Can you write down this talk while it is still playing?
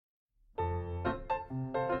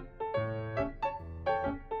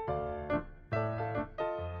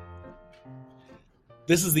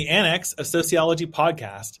This is the Annex, a sociology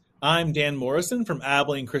podcast. I'm Dan Morrison from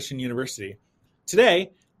Abilene Christian University.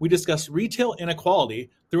 Today, we discuss retail inequality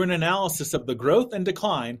through an analysis of the growth and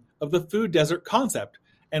decline of the food desert concept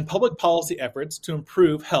and public policy efforts to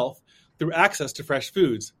improve health through access to fresh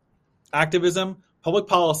foods. Activism, public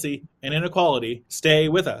policy, and inequality stay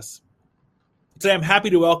with us. Today, I'm happy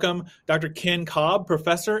to welcome Dr. Ken Kolb,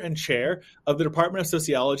 professor and chair of the Department of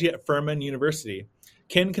Sociology at Furman University.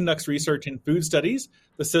 Ken conducts research in food studies,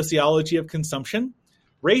 the sociology of consumption,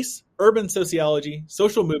 race, urban sociology,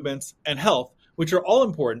 social movements, and health, which are all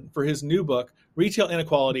important for his new book, Retail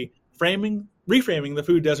Inequality, Reframing the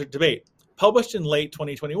Food Desert Debate, published in late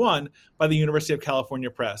 2021 by the University of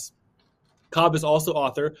California Press. Kolb is also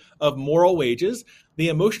author of Moral Wages, The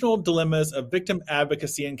Emotional Dilemmas of Victim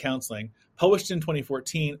Advocacy and Counseling, published in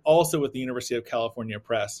 2014, also with the University of California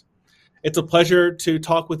Press. It's a pleasure to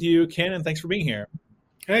talk with you, Ken, and thanks for being here.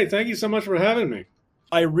 Hey, thank you so much for having me.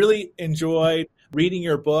 I really enjoyed reading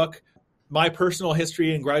your book. My personal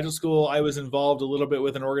history in graduate school, I was involved a little bit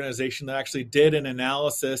with an organization that actually did an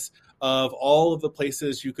analysis of all of the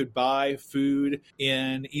places you could buy food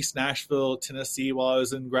in East Nashville, Tennessee, while I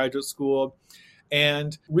was in graduate school.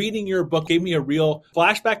 And reading your book gave me a real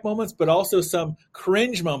flashback moments, but also some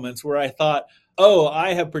cringe moments where I thought, oh,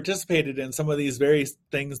 I have participated in some of these various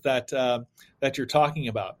things that you're talking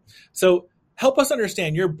about. So help us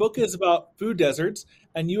understand, your book is about food deserts,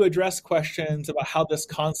 and you address questions about how this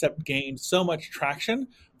concept gained so much traction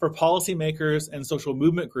for policymakers and social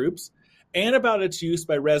movement groups, and about its use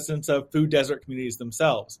by residents of food desert communities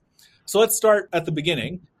themselves. So let's start at the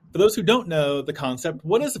beginning. For those who don't know the concept,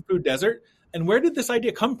 what is a food desert, and where did this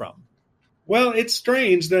idea come from? Well, it's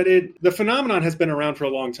strange that the phenomenon has been around for a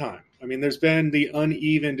long time. I mean, there's been the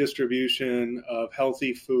uneven distribution of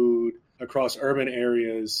healthy food across urban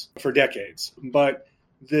areas for decades. But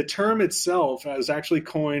the term itself was actually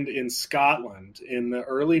coined in Scotland in the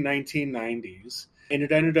early 1990s, and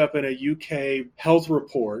it ended up in a UK health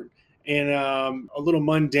report and a little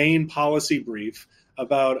mundane policy brief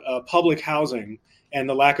about public housing and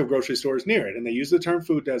the lack of grocery stores near it. And they used the term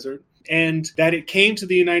food desert, and that it came to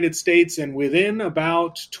the United States and within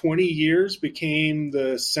about 20 years became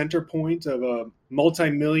the center point of a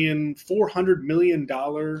multi-million, $400 million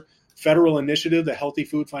federal initiative. The Healthy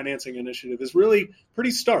Food Financing Initiative is really pretty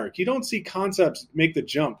stark. You don't see concepts make the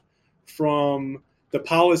jump from the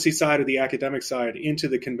policy side or the academic side into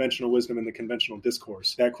the conventional wisdom and the conventional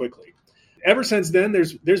discourse that quickly. Ever since then,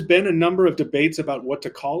 there's been a number of debates about what to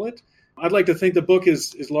call it. I'd like to think the book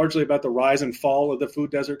is largely about the rise and fall of the food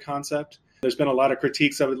desert concept. There's been a lot of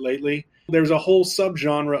critiques of it lately. There's a whole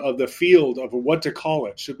subgenre of the field of what to call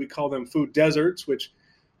it. Should we call them food deserts, which,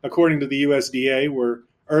 according to the USDA, were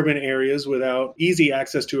urban areas without easy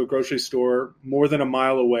access to a grocery store more than a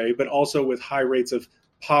mile away, but also with high rates of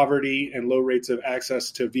poverty and low rates of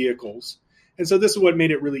access to vehicles. And so this is what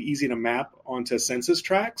made it really easy to map onto census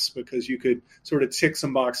tracts, because you could sort of tick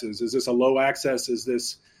some boxes. Is this a low access? Is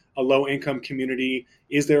this a low income community?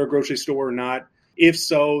 Is there a grocery store or not? If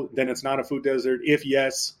so, then it's not a food desert. If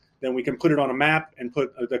yes, then we can put it on a map and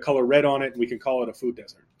put the color red on it, and we can call it a food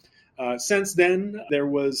desert. Since then, there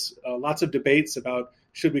was lots of debates about,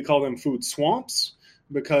 should we call them food swamps?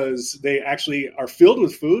 Because they actually are filled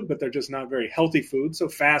with food, but they're just not very healthy food. So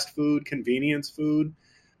fast food, convenience food.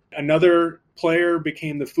 Another player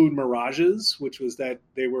became the food mirages, which was that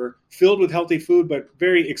they were filled with healthy food, but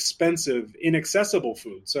very expensive, inaccessible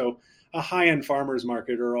food. So a high-end farmer's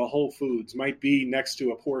market or a Whole Foods might be next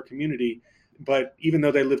to a poor community, but even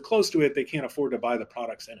though they live close to it, they can't afford to buy the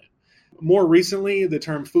products in it. More recently, the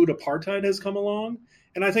term food apartheid has come along.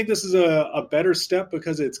 And I think this is a better step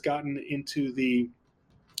because it's gotten into the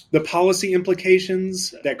policy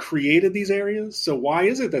implications that created these areas. So why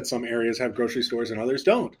is it that some areas have grocery stores and others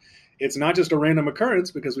don't? It's not just a random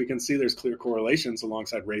occurrence, because we can see there's clear correlations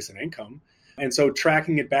alongside race and income. And so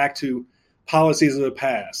tracking it back to policies of the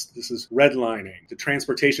past, this is redlining, the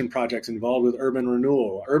transportation projects involved with urban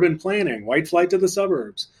renewal, urban planning, white flight to the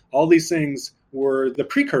suburbs. All these things were the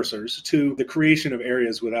precursors to the creation of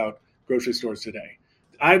areas without grocery stores today.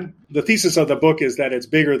 The thesis of the book is that it's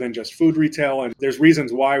bigger than just food retail, and there's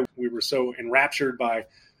reasons why we were so enraptured by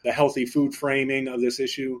the healthy food framing of this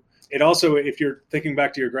issue. It also, if you're thinking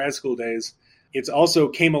back to your grad school days, it's also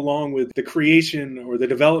came along with the creation or the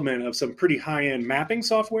development of some pretty high-end mapping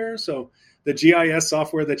software. So the GIS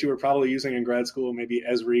software that you were probably using in grad school, maybe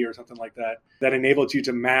Esri or something like that, that enabled you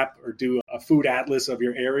to map or do a food atlas of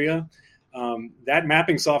your area. That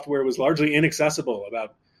mapping software was largely inaccessible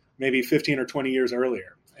about maybe 15 or 20 years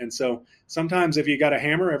earlier. And so sometimes if you got a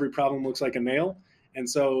hammer, every problem looks like a nail. And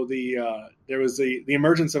so there was the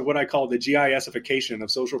emergence of what I call the GIS-ification of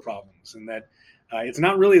social problems, and that it's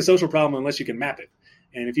not really a social problem unless you can map it.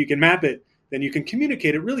 And if you can map it, then you can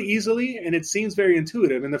communicate it really easily, and it seems very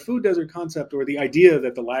intuitive. And the food desert concept, or the idea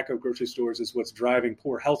that the lack of grocery stores is what's driving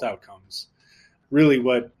poor health outcomes, really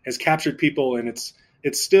what has captured people. And it's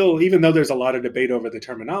still, even though there's a lot of debate over the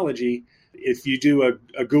terminology, if you do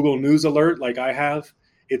a Google News alert like I have,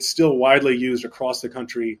 it's still widely used across the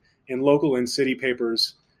country in local and city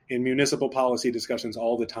papers, in municipal policy discussions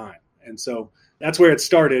all the time. And so that's where it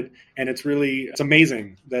started. And it's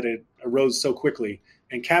amazing that it arose so quickly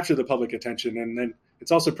and captured the public attention. And then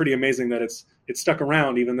it's also pretty amazing that it's stuck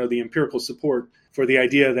around, even though the empirical support for the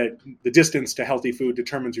idea that the distance to healthy food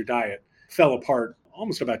determines your diet fell apart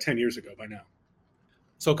almost about 10 years ago by now.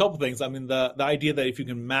 So a couple things. I mean, the idea that if you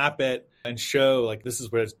can map it and show like this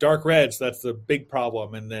is where it's dark red, so that's the big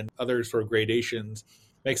problem, and then other sort of gradations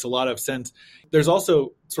makes a lot of sense. There's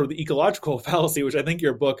also sort of the ecological fallacy, which I think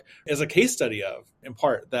your book is a case study of, in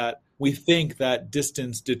part, that we think that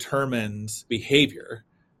distance determines behavior.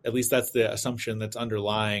 At least that's the assumption that's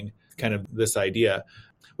underlying kind of this idea.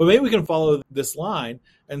 But maybe we can follow this line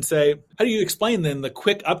and say, how do you explain then the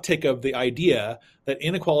quick uptake of the idea that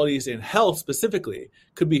inequalities in health specifically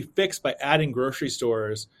could be fixed by adding grocery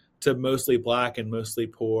stores to mostly Black and mostly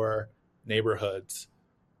poor neighborhoods?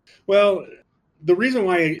 Well, the reason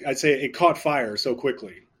why I'd say it caught fire so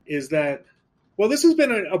quickly is that, well, this has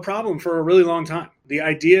been a problem for a really long time. The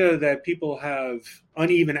idea that people have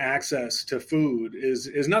uneven access to food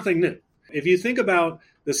is nothing new. If you think about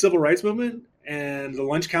the civil rights movement and the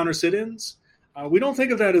lunch counter sit-ins, we don't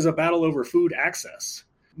think of that as a battle over food access.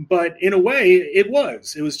 But in a way, it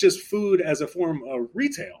was. It was just food as a form of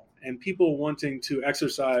retail and people wanting to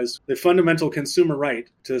exercise the fundamental consumer right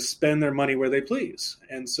to spend their money where they please.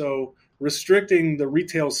 And so restricting the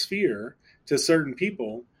retail sphere to certain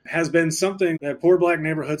people has been something that poor Black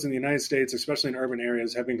neighborhoods in the United States, especially in urban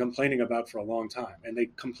areas, have been complaining about for a long time. And they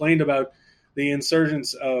complained about the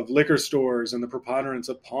insurgence of liquor stores and the preponderance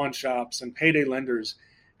of pawn shops and payday lenders.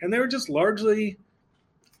 And they were just largely,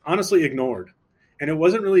 honestly, ignored. And it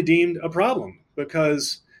wasn't really deemed a problem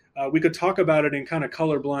because we could talk about it in kind of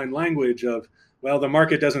colorblind language of, well, the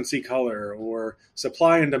market doesn't see color, or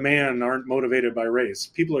supply and demand aren't motivated by race.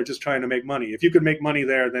 People are just trying to make money. If you could make money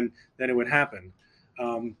there, then it would happen.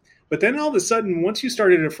 But then all of a sudden, once you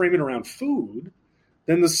started to frame it around food,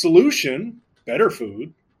 then the solution, better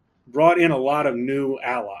food, brought in a lot of new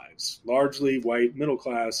allies, largely white, middle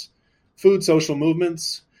class, food social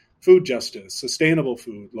movements, food justice, sustainable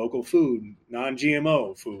food, local food,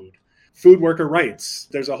 non-GMO food, food worker rights.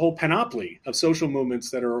 There's a whole panoply of social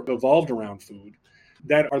movements that are evolved around food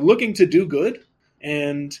that are looking to do good,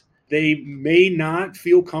 and they may not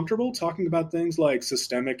feel comfortable talking about things like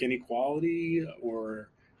systemic inequality or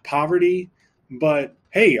poverty, but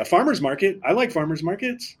hey, a farmer's market, I like farmer's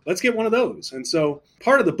markets. Let's get one of those. And so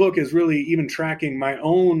part of the book is really even tracking my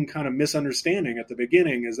own kind of misunderstanding at the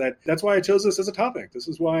beginning, is that's why I chose this as a topic. This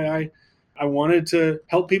is why I wanted to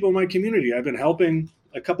help people in my community. I've been helping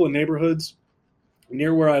a couple of neighborhoods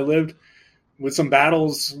near where I lived with some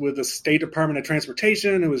battles with the State Department of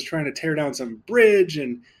Transportation, who was trying to tear down some bridge,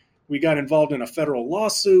 and we got involved in a federal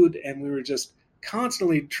lawsuit, and we were just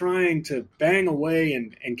constantly trying to bang away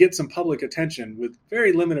and get some public attention with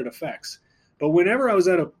very limited effects. But whenever I was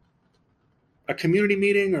at a community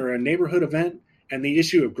meeting or a neighborhood event and the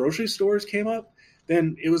issue of grocery stores came up,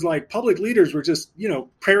 then it was like public leaders were just,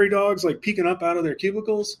 prairie dogs, like peeking up out of their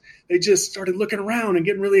cubicles. They just started looking around and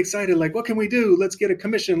getting really excited. Like, what can we do? Let's get a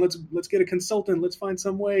commission. Let's get a consultant. Let's find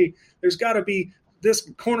some way. There's got to be this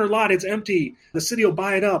corner lot. It's empty. The city will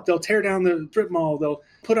buy it up. They'll tear down the strip mall. They'll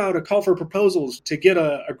put out a call for proposals to get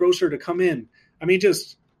a grocer to come in. I mean,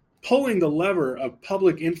 just pulling the lever of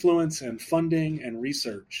public influence and funding and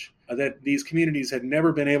research that these communities had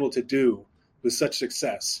never been able to do with such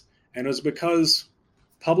success. And it was because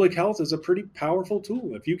public health is a pretty powerful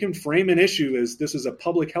tool. If you can frame an issue as this is a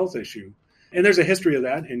public health issue, and there's a history of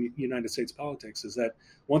that in United States politics, is that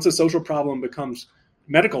once a social problem becomes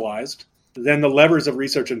medicalized, then the levers of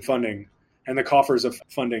research and funding and the coffers of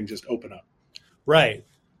funding just open up. Right.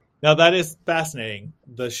 Now, that is fascinating,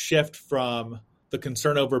 the shift from the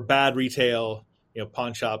concern over bad retail,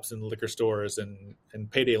 pawn shops and liquor stores and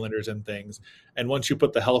payday lenders and things. And once you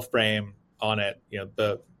put the health frame on it,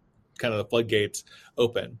 the kind of the floodgates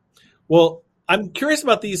open. Well, I'm curious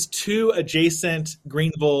about these two adjacent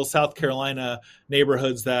Greenville, South Carolina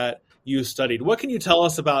neighborhoods that you studied. What can you tell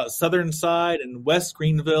us about Southern Side and West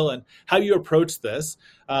Greenville and how you approach this?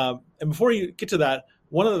 And before you get to that,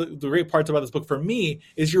 one of the great parts about this book for me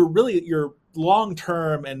is your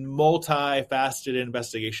long-term and multifaceted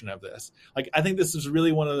investigation of this. Like, I think this is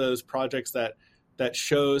really one of those projects that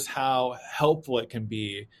shows how helpful it can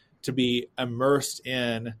be to be immersed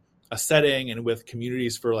in a setting and with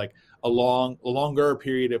communities for like a longer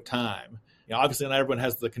period of time. Obviously not everyone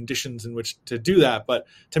has the conditions in which to do that, but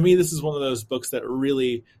to me, this is one of those books that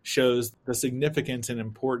really shows the significance and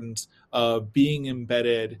importance of being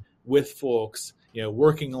embedded with folks,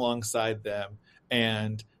 working alongside them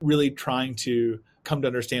and really trying to come to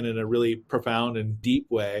understand in a really profound and deep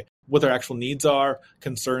way what their actual needs are,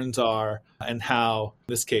 concerns are, and how,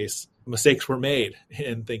 in this case, mistakes were made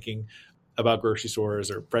in thinking about grocery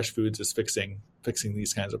stores or fresh foods as fixing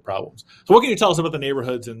these kinds of problems. So what can you tell us about the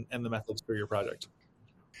neighborhoods and the methods for your project?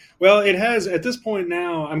 Well, it has, at this point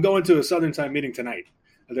now, I'm going to a Southern Time meeting tonight.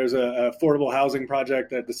 There's a affordable housing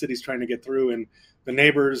project that the city's trying to get through, and the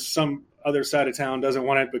neighbors, some other side of town doesn't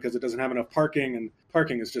want it because it doesn't have enough parking, and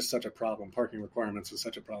parking is just such a problem. Parking requirements is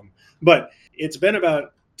such a problem. But it's been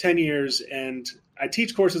about 10 years, and I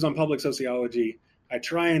teach courses on public sociology. I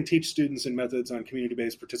try and teach students and methods on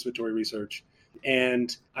community-based participatory research.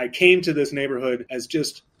 And I came to this neighborhood as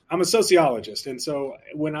I'm a sociologist. And so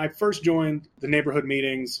when I first joined the neighborhood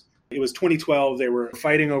meetings, it was 2012. They were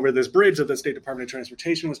fighting over this bridge that the State Department of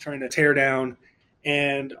Transportation was trying to tear down.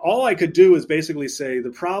 And all I could do was basically say,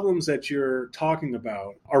 the problems that you're talking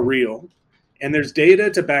about are real, and there's data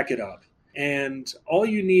to back it up. And all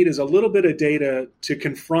you need is a little bit of data to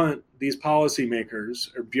confront these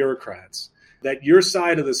policymakers or bureaucrats that your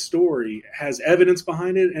side of the story has evidence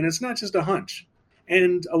behind it, and it's not just a hunch.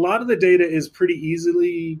 And a lot of the data is pretty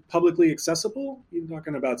easily publicly accessible. You're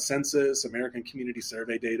talking about census, American Community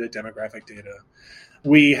Survey data, demographic data.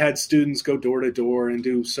 We had students go door to door and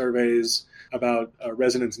do surveys about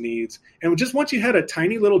residents' needs. And just once you had a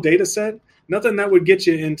tiny little data set, nothing that would get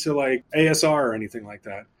you into like ASR or anything like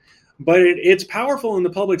that. But it's powerful in the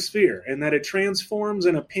public sphere in that it transforms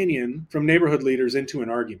an opinion from neighborhood leaders into an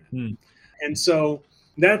argument. And so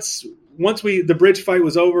that's once the bridge fight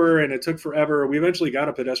was over and it took forever, we eventually got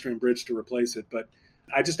a pedestrian bridge to replace it. But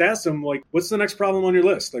I just asked them, like, what's the next problem on your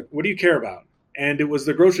list? Like, what do you care about? And it was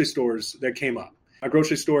the grocery stores that came up. A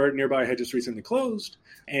grocery store nearby had just recently closed,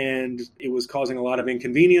 and it was causing a lot of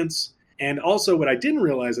inconvenience. And also what I didn't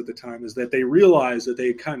realize at the time is that they realized that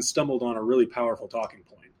they kind of stumbled on a really powerful talking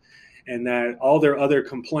point, and that all their other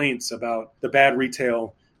complaints about the bad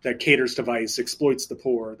retail that caters to vice, exploits the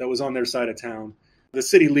poor, that was on their side of town, the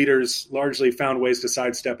city leaders largely found ways to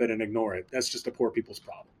sidestep it and ignore it. That's just the poor people's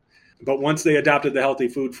problem. But once they adopted the healthy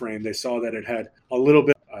food frame, they saw that it had a little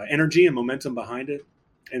bit of energy and momentum behind it.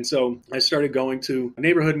 And so I started going to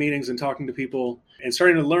neighborhood meetings and talking to people and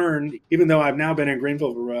starting to learn, even though I've now been in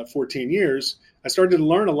Greenville for about 14 years, I started to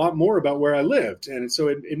learn a lot more about where I lived. And so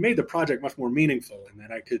it made the project much more meaningful, and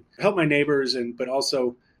that I could help my neighbors but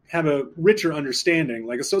also have a richer understanding,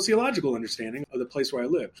 like a sociological understanding of the place where I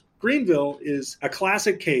lived. Greenville is a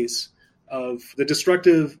classic case of the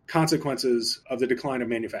destructive consequences of the decline of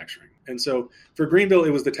manufacturing. And so for Greenville, it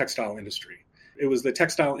was the textile industry. It was the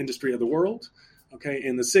textile industry of the world. Okay,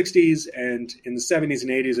 in the 60s and in the 70s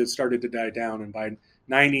and 80s, it started to die down. And by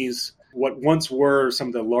 90s, what once were some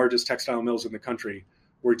of the largest textile mills in the country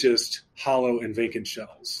were just hollow and vacant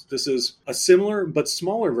shells. This is a similar but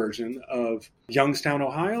smaller version of Youngstown,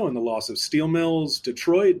 Ohio, and the loss of steel mills,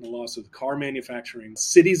 Detroit, and the loss of car manufacturing.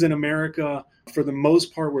 Cities in America, for the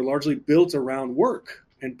most part, were largely built around work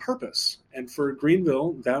and purpose. And for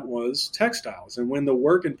Greenville, that was textiles. And when the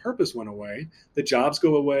work and purpose went away, the jobs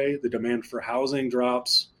go away, the demand for housing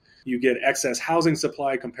drops, you get excess housing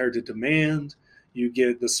supply compared to demand, you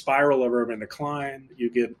get the spiral of urban decline, you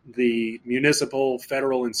get the municipal,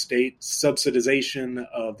 federal, and state subsidization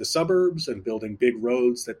of the suburbs and building big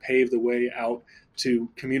roads that pave the way out to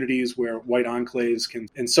communities where white enclaves can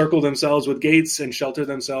encircle themselves with gates and shelter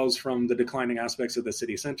themselves from the declining aspects of the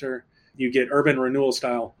city center. You get urban renewal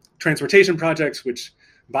style transportation projects which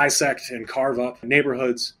bisect and carve up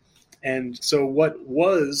neighborhoods. And so what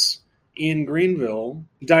was in Greenville,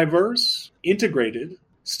 diverse, integrated,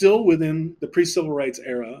 still within the pre-civil rights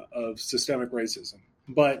era of systemic racism,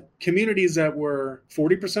 but communities that were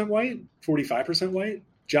 40% white, 45% white,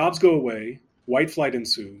 jobs go away, white flight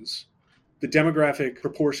ensues, the demographic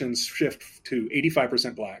proportions shift to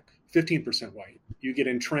 85% black, 15% white. You get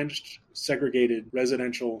entrenched, segregated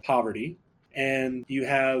residential poverty, and you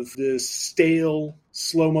have this stale,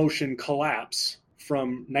 slow-motion collapse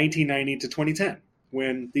from 1990 to 2010,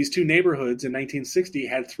 when these two neighborhoods in 1960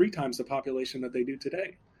 had 3 times the population that they do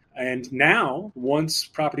today. And now, once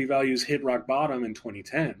property values hit rock bottom in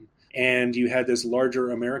 2010, And you had this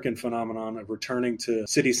larger American phenomenon of returning to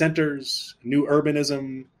city centers, new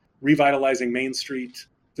urbanism, revitalizing Main Street,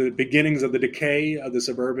 the beginnings of the decay of the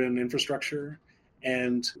suburban infrastructure.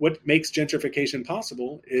 And what makes gentrification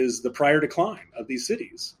possible is the prior decline of these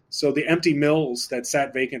cities. So the empty mills that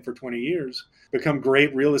sat vacant for 20 years become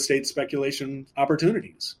great real estate speculation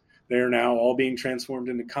opportunities. They're now all being transformed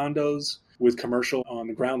into condos with commercial on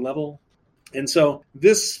the ground level. And so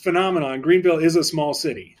this phenomenon, Greenville is a small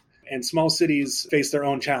city. And small cities face their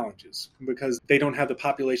own challenges because they don't have the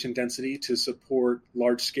population density to support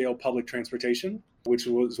large-scale public transportation, which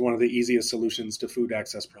was one of the easiest solutions to food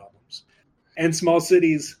access problems. And small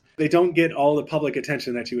cities, they don't get all the public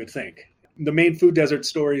attention that you would think. The main food desert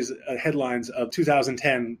stories, headlines of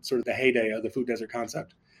 2010, sort of the heyday of the food desert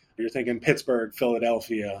concept. You're thinking Pittsburgh,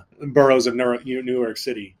 Philadelphia, boroughs of New York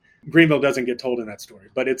City. Greenville doesn't get told in that story,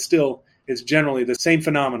 but it's generally the same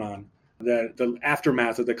phenomenon, the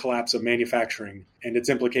aftermath of the collapse of manufacturing and its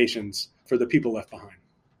implications for the people left behind.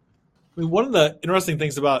 I mean, one of the interesting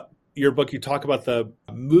things about your book, you talk about the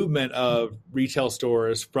movement of retail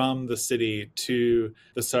stores from the city to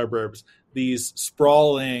the suburbs, these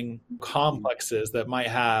sprawling complexes that might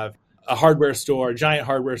have a hardware store, a giant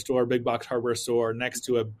hardware store, big box hardware store next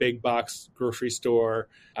to a big box grocery store,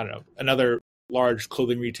 I don't know, another large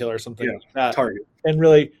clothing retailer or something like that. Target. And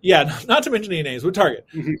really, not to mention any names, but Target,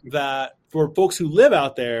 that for folks who live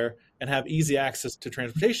out there and have easy access to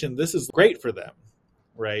transportation, this is great for them,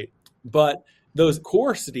 right? But those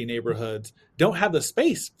core city neighborhoods don't have the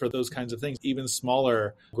space for those kinds of things. Even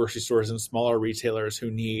smaller grocery stores and smaller retailers who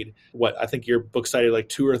need what I think your book cited like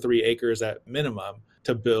 2 or 3 acres at minimum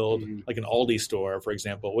to build like an Aldi store, for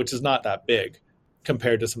example, which is not that big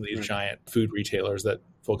compared to some of these giant food retailers that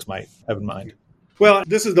folks might have in mind. Well,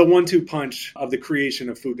 this is the 1-2 punch of the creation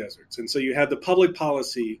of food deserts. And so you have the public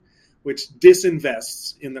policy which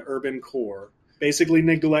disinvests in the urban core, basically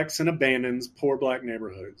neglects and abandons poor black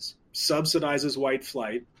neighborhoods, subsidizes white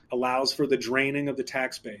flight, allows for the draining of the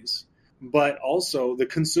tax base, but also the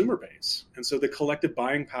consumer base. And so the collective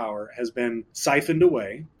buying power has been siphoned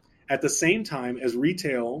away at the same time as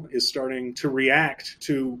retail is starting to react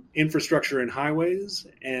to infrastructure in highways,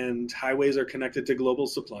 and highways are connected to global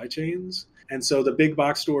supply chains. And so the big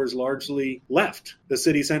box stores largely left the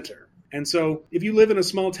city center. And so if you live in a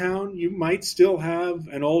small town, you might still have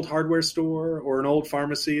an old hardware store or an old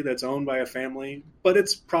pharmacy that's owned by a family, but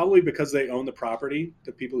it's probably because they own the property,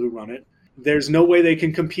 the people who run it. There's no way they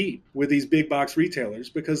can compete with these big box retailers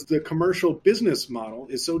because the commercial business model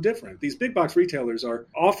is so different. These big box retailers are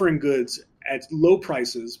offering goods at low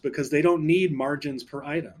prices because they don't need margins per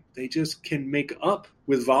item. They just can make up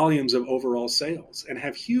with volumes of overall sales and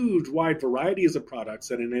have huge, wide varieties of products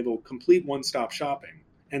that enable complete one-stop shopping.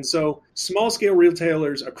 And so small-scale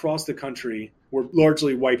retailers across the country were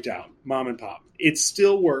largely wiped out, mom and pop. It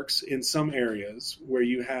still works in some areas where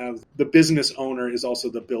you have the business owner is also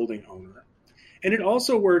the building owner. And it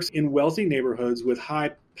also works in wealthy neighborhoods with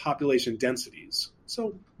high population densities.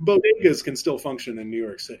 So bodegas can still function in New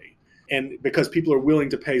York City, and because people are willing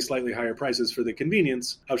to pay slightly higher prices for the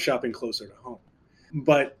convenience of shopping closer to home.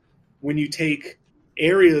 But when you take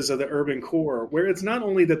areas of the urban core where it's not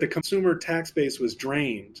only that the consumer tax base was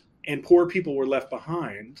drained and poor people were left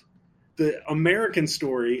behind, the American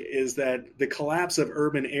story is that the collapse of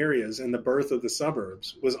urban areas and the birth of the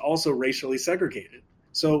suburbs was also racially segregated.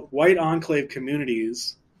 So white enclave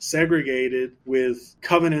communities segregated with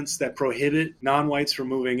covenants that prohibit non-whites from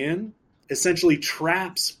moving in essentially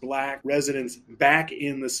traps black residents back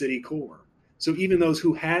in the city core. So even those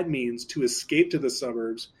who had means to escape to the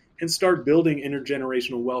suburbs and start building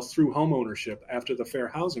intergenerational wealth through homeownership after the Fair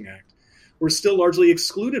Housing Act were still largely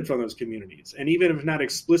excluded from those communities. And even if not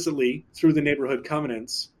explicitly through the neighborhood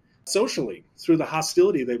covenants, socially, through the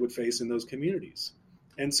hostility they would face in those communities.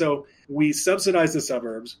 And so we subsidize the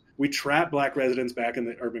suburbs, we trap black residents back in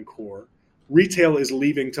the urban core. Retail is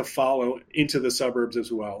leaving to follow into the suburbs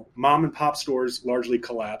as well. Mom and pop stores largely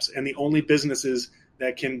collapse, and the only businesses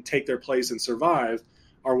that can take their place and survive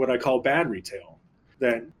are what I call bad retail,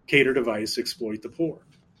 that cater to vice, exploit the poor.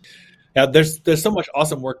 Yeah, there's so much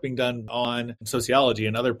awesome work being done on sociology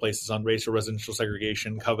and other places on racial residential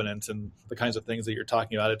segregation, covenants, and the kinds of things that you're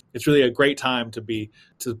talking about. It's really a great time to be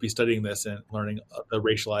studying this and learning the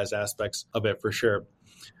racialized aspects of it for sure.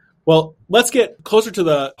 Well, let's get closer to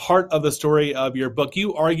the heart of the story of your book.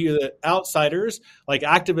 You argue that outsiders, like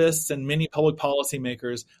activists and many public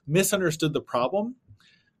policymakers, misunderstood the problem.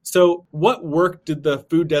 So what work did the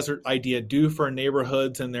food desert idea do for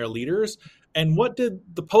neighborhoods and their leaders? And what did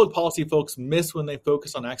the public policy folks miss when they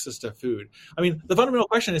focus on access to food? I mean, the fundamental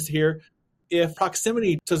question is here, if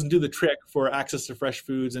proximity doesn't do the trick for access to fresh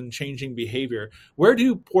foods and changing behavior, where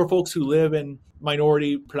do poor folks who live in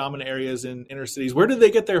minority predominant areas in inner cities, where do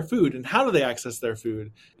they get their food and how do they access their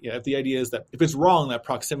food? If the idea is that if it's wrong, that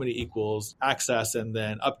proximity equals access and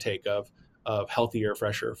then uptake of healthier,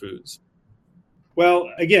 fresher foods. Well,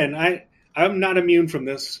 again, I'm not immune from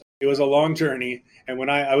this. It was a long journey. And when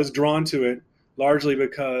I was drawn to it, largely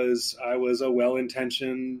because I was a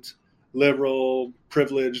well-intentioned, liberal,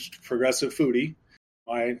 privileged, progressive foodie.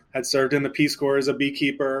 I had served in the Peace Corps as a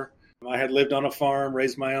beekeeper. I had lived on a farm,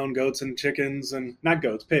 raised my own goats and chickens, and not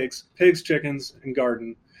goats, pigs, chickens, and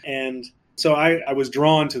garden. And so I was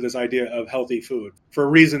drawn to this idea of healthy food for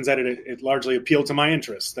reasons that it largely appealed to my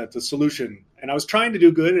interests, that the solution, and I was trying to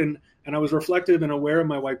do good, and I was reflective and aware of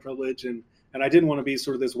my white privilege, and I didn't want to be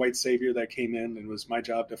sort of this white savior that came in and it was my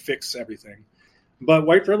job to fix everything. But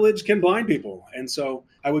white privilege can blind people. And so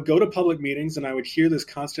I would go to public meetings and I would hear this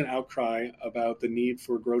constant outcry about the need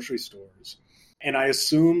for grocery stores. And I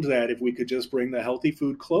assumed that if we could just bring the healthy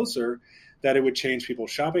food closer, that it would change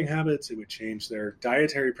people's shopping habits, it would change their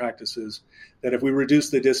dietary practices, that if we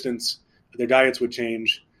reduced the distance, their diets would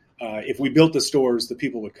change. If we built the stores, the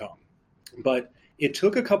people would come. But it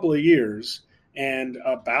took a couple of years and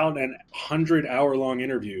about 100-hour-long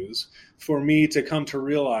interviews for me to come to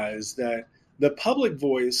realize that the public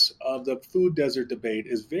voice of the food desert debate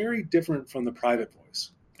is very different from the private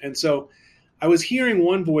voice. And so I was hearing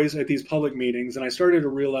one voice at these public meetings, and I started to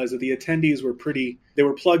realize that the attendees they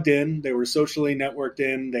were plugged in, they were socially networked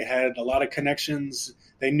in, they had a lot of connections,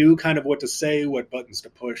 they knew kind of what to say, what buttons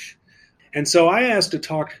to push. And so I asked to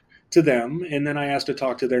talk to them, and then I asked to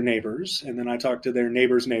talk to their neighbors, and then I talked to their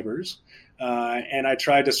neighbors' neighbors, and I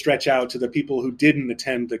tried to stretch out to the people who didn't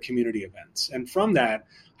attend the community events. And from that,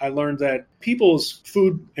 I learned that people's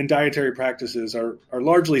food and dietary practices are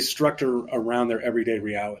largely structured around their everyday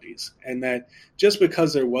realities, and that just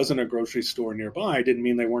because there wasn't a grocery store nearby didn't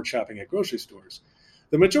mean they weren't shopping at grocery stores.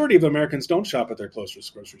 The majority of Americans don't shop at their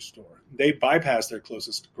closest grocery store. They bypass their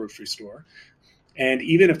closest grocery store. And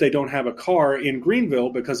even if they don't have a car in Greenville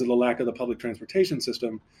because of the lack of the public transportation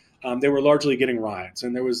system, they were largely getting rides.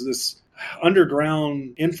 And there was this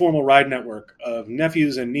underground informal ride network of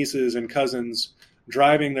nephews and nieces and cousins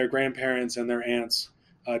driving their grandparents and their aunts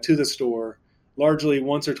to the store, largely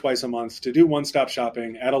once or twice a month, to do one-stop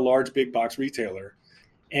shopping at a large big box retailer.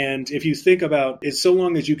 And if you think about it, so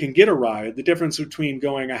long as you can get a ride, the difference between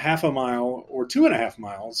going a half a mile or 2.5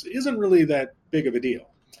 miles isn't really that big of a deal.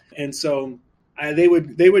 And so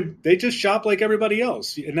they just shop like everybody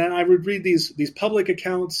else. And then I would read these public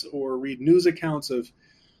accounts or read news accounts of,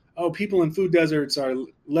 people in food deserts are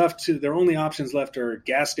left to their only options left are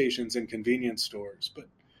gas stations and convenience stores. But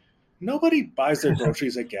nobody buys their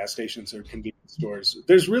groceries at gas stations or convenience stores.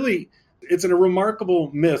 It's a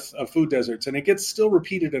remarkable myth of food deserts, and it gets still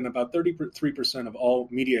repeated in about 33% of all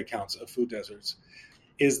media accounts of food deserts,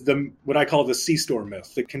 is what I call the C-store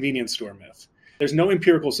myth, the convenience store myth. There's no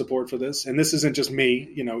empirical support for this, and this isn't just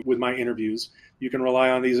me, with my interviews. You can rely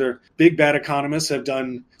on these are big bad economists have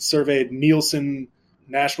surveyed Nielsen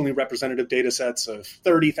nationally representative data sets of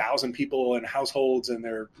 30,000 people and households and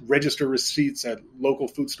their register receipts at local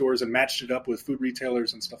food stores and matched it up with food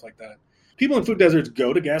retailers and stuff like that. People in food deserts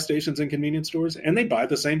go to gas stations and convenience stores, and they buy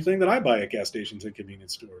the same thing that I buy at gas stations and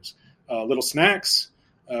convenience stores. Little snacks,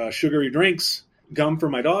 sugary drinks, gum for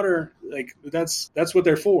my daughter. Like that's what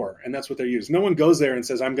they're for, and that's what they use. No one goes there and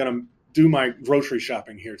says, I'm going to do my grocery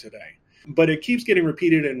shopping here today. But it keeps getting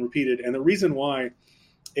repeated and repeated, and the reason why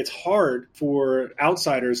it's hard for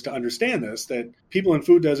outsiders to understand this, that people in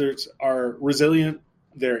food deserts are resilient,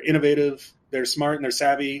 they're innovative, they're smart, and they're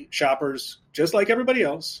savvy shoppers, just like everybody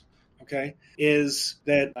else, okay, is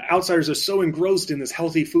that outsiders are so engrossed in this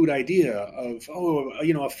healthy food idea of,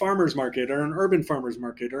 a farmer's market or an urban farmer's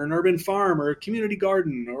market or an urban farm or a community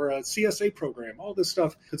garden or a CSA program. All this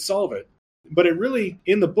stuff could solve it. But it really,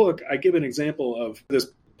 in the book, I give an example of this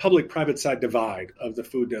public-private side divide of the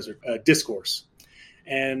food desert discourse.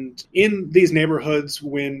 And in these neighborhoods,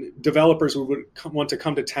 when developers would want to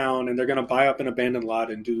come to town and they're going to buy up an abandoned lot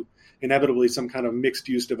and do inevitably some kind of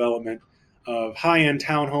mixed-use development of high-end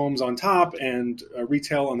townhomes on top and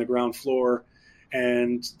retail on the ground floor,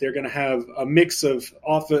 and they're going to have a mix of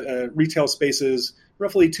retail spaces,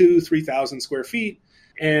 roughly 2,000-3,000 square feet,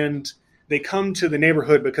 and they come to the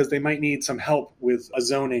neighborhood because they might need some help with a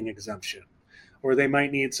zoning exemption, or they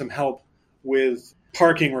might need some help with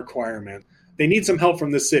parking requirement. They need some help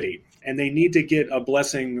from the city, and they need to get a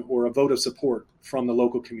blessing or a vote of support from the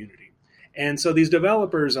local community. And so these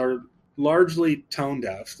developers are largely tone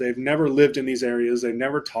deaf. They've never lived in these areas. They've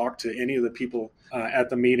never talked to any of the people at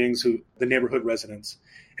the meetings, the neighborhood residents.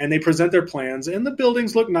 And they present their plans, and the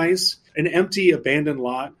buildings look nice. An empty, abandoned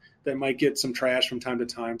lot that might get some trash from time to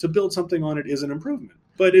time. To build something on it is an improvement.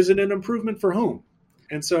 But is it an improvement for whom?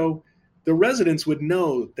 And so the residents would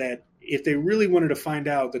know that if they really wanted to find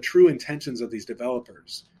out the true intentions of these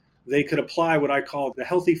developers, they could apply what I call the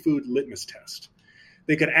healthy food litmus test.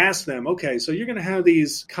 They could ask them, okay, so you're going to have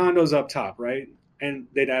these condos up top, right? And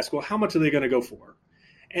they'd ask, well, how much are they going to go for?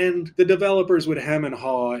 And the developers would hem and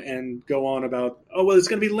haw and go on about, oh, well, it's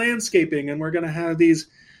going to be landscaping, and we're going to have the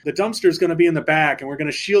dumpster is going to be in the back, and we're going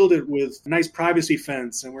to shield it with a nice privacy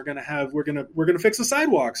fence, and we're going to fix the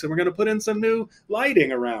sidewalks, and we're going to put in some new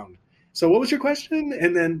lighting around. So what was your question?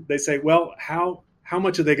 And then they say, well, how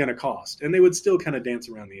much are they going to cost? And they would still kind of dance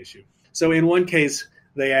around the issue. So in one case,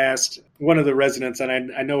 they asked one of the residents,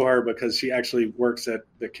 and I know her because she actually works at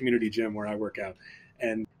the community gym where I work out.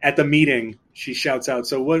 And at the meeting, she shouts out,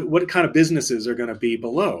 so what kind of businesses are going to be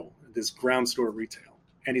below this ground store retail?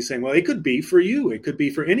 And he's saying, well, it could be for you. It could be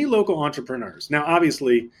for any local entrepreneurs. Now,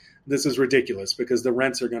 obviously, this is ridiculous because the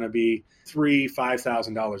rents are going to be $3,000,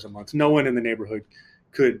 $5,000 a month. No one in the neighborhood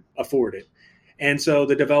could afford it. And so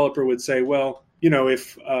the developer would say, well,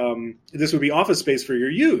 if this would be office space for your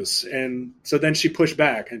use. And so then she pushed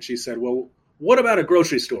back and she said, well, what about a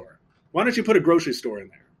grocery store? Why don't you put a grocery store in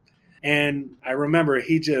there? And I remember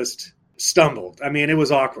he just stumbled. I mean, it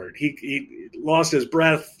was awkward. He lost his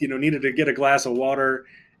breath, needed to get a glass of water.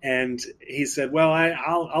 And he said, well,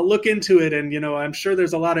 I'll look into it. And, I'm sure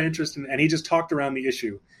there's a lot of interest in it. And he just talked around the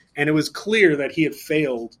issue. And it was clear that he had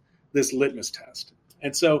failed this litmus test.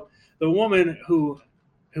 And so the woman who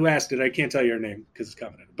asked it, I can't tell you her name because it's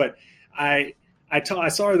confidential, but I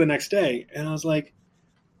saw her the next day and I was like,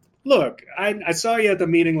 look, I saw you at the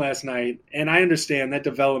meeting last night, and I understand that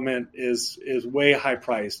development is way high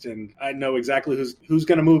priced, and I know exactly who's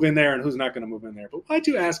going to move in there and who's not going to move in there. But why'd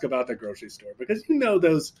you ask about the grocery store? Because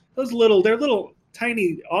they're little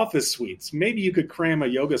tiny office suites. Maybe you could cram a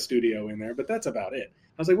yoga studio in there, but that's about it.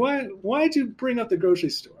 I was like, why'd you bring up the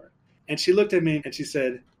grocery store? And she looked at me and she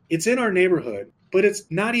said, it's in our neighborhood, but it's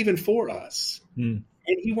not even for us. And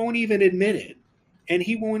he won't even admit it. And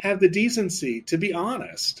he won't have the decency to be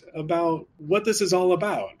honest about what this is all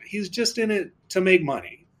about. He's just in it to make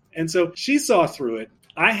money. And so she saw through it.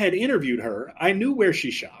 I had interviewed her. I knew where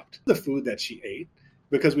she shopped, the food that she ate,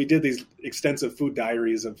 because we did these extensive food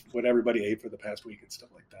diaries of what everybody ate for the past week and stuff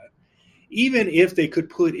like that. Even if they could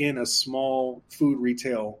put in a small food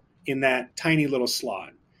retail in that tiny little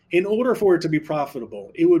slot, in order for it to be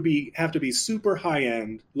profitable, it would have to be super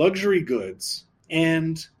high-end luxury goods.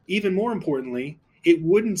 And even more importantly, it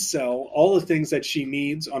wouldn't sell all the things that she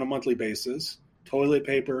needs on a monthly basis, toilet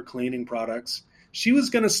paper, cleaning products. She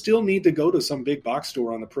was going to still need to go to some big box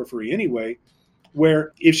store on the periphery anyway,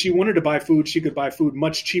 where if she wanted to buy food, she could buy food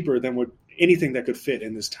much cheaper than anything that could fit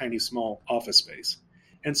in this tiny, small office space.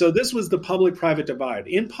 And so this was the public-private divide.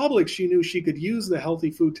 In public, she knew she could use the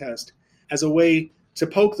healthy food test as a way to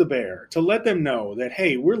poke the bear, to let them know that,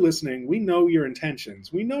 hey, we're listening. We know your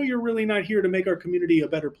intentions. We know you're really not here to make our community a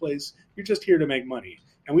better place. You're just here to make money.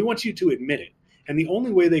 And we want you to admit it. And the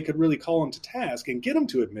only way they could really call him to task and get him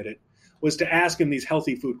to admit it was to ask him these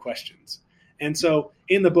healthy food questions. And so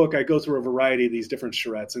in the book, I go through a variety of these different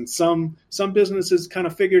charrettes. And some businesses kind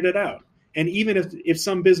of figured it out. And even if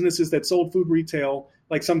some businesses that sold food retail,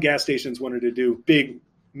 like some gas stations, wanted to do big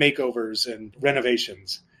makeovers and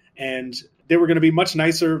renovations, and they were going to be much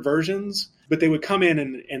nicer versions, but they would come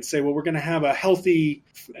in and say, well, we're going to have a healthy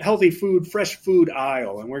food, fresh food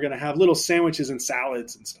aisle, and we're going to have little sandwiches and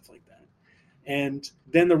salads and stuff like that. And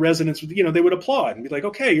then the residents, they would applaud and be like,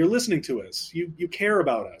 okay, you're listening to us. You care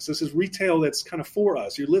about us. This is retail that's kind of for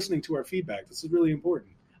us. You're listening to our feedback. This is really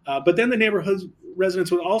important. But then the neighborhood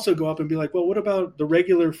residents would also go up and be like, well, what about the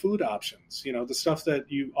regular food options? The stuff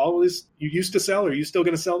that you used to sell. Are you still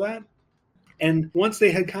going to sell that? And once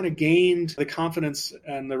they had kind of gained the confidence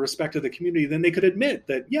and the respect of the community, then they could admit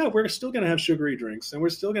that, yeah, we're still going to have sugary drinks, and we're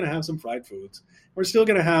still going to have some fried foods. We're still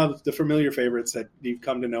going to have the familiar favorites that you've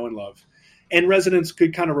come to know and love. And residents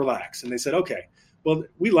could kind of relax. And they said, okay, well,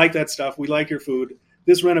 we like that stuff. We like your food.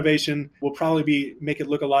 This renovation will probably make it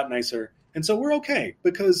look a lot nicer. And so we're okay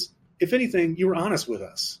because, if anything, you were honest with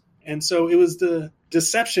us. And so it was the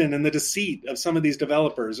deception and the deceit of some of these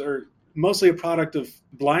developers, or mostly a product of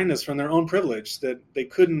blindness from their own privilege, that they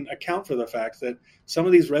couldn't account for the fact that some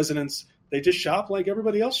of these residents, they just shop like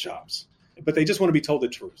everybody else shops, but they just want to be told the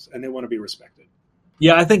truth and they want to be respected.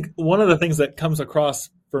 Yeah, I think one of the things that comes across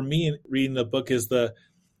for me in reading the book is the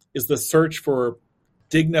search for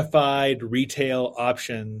dignified retail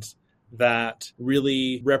options that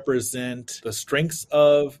really represent the strengths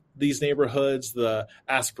of these neighborhoods, the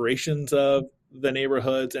aspirations of the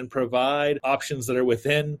neighborhoods and provide options that are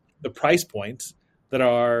within the price points that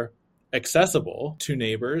are accessible to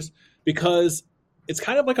neighbors, because it's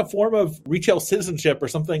kind of like a form of retail citizenship or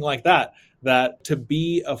something like that, that to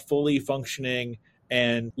be a fully functioning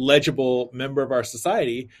and legible member of our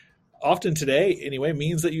society, often today anyway,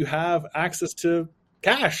 means that you have access to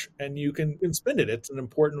cash and you can spend it. It's an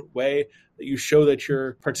important way that you show that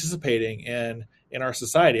you're participating in our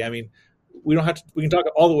society. I mean, we can talk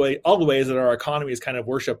all the ways that our economy is kind of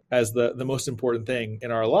worshiped as the most important thing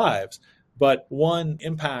in our lives. But one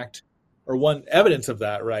impact or one evidence of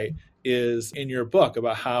that, right, is in your book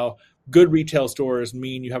about how good retail stores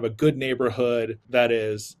mean you have a good neighborhood that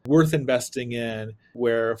is worth investing in,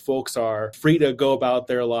 where folks are free to go about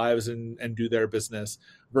their lives and do their business,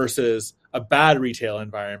 versus a bad retail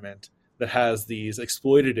environment that has these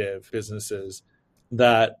exploitative businesses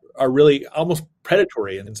that are really almost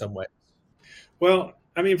predatory in some way. Well,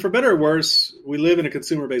 I mean, for better or worse, we live in a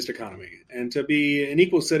consumer-based economy. And to be an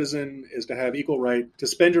equal citizen is to have equal right to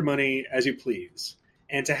spend your money as you please,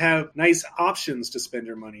 and to have nice options to spend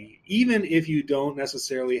your money, even if you don't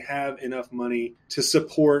necessarily have enough money to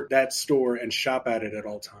support that store and shop at it at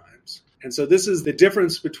all times. And so this is the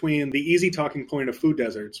difference between the easy talking point of food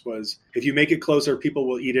deserts was if you make it closer, people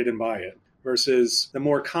will eat it and buy it, versus the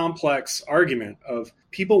more complex argument of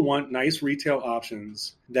people want nice retail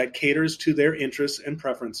options that caters to their interests and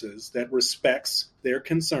preferences, that respects their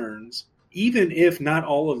concerns, even if not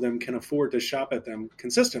all of them can afford to shop at them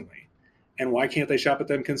consistently. And why can't they shop at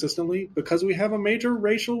them consistently? Because we have a major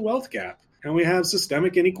racial wealth gap. And we have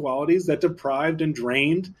systemic inequalities that deprived and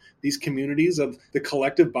drained these communities of the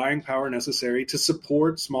collective buying power necessary to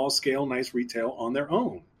support small-scale, nice retail on their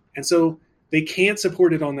own. And so they can't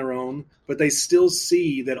support it on their own, but they still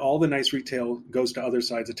see that all the nice retail goes to other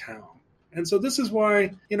sides of town. And so this is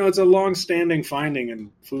why, it's a long-standing finding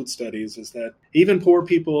in food studies is that even poor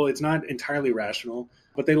people, it's not entirely rational,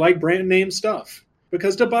 but they like brand name stuff.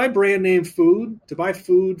 Because to buy brand name food, to buy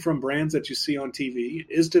food from brands that you see on TV,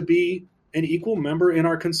 is to be an equal member in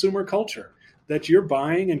our consumer culture, that you're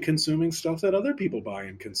buying and consuming stuff that other people buy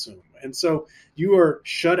and consume. And so you are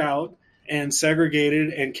shut out and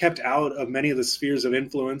segregated and kept out of many of the spheres of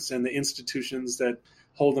influence and the institutions that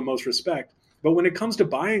hold the most respect. But when it comes to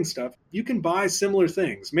buying stuff, you can buy similar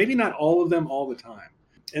things, maybe not all of them all the time.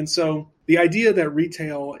 And so the idea that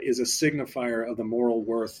retail is a signifier of the moral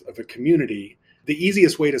worth of a community, the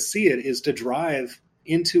easiest way to see it is to drive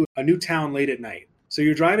into a new town late at night. So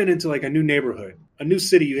you're driving into like a new neighborhood, a new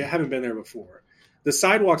city, you haven't been there before. The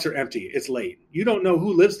sidewalks are empty, it's late. You don't know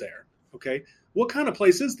who lives there, okay? What kind of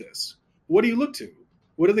place is this? What do you look to?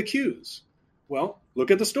 What are the cues? Well,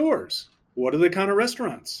 look at the stores. What are the kind of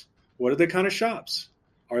restaurants? What are the kind of shops?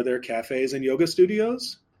 Are there cafes and yoga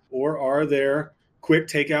studios? Or are there quick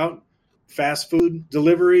takeout, fast food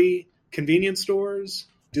delivery, convenience stores?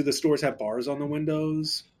 Do the stores have bars on the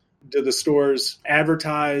windows? Do the stores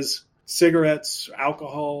advertise cigarettes,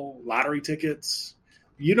 alcohol, lottery tickets?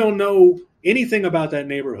 You don't know anything about that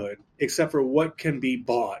neighborhood except for what can be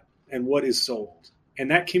bought and what is sold. And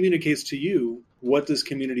that communicates to you what this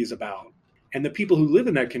community is about. And the people who live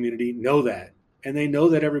in that community know that. And they know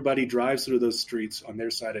that everybody drives through those streets on their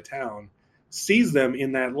side of town, sees them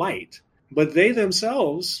in that light. But they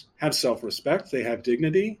themselves have self-respect, they have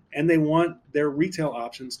dignity, and they want their retail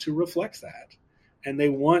options to reflect that. And they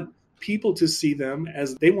want people to see them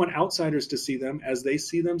as they want outsiders to see them as they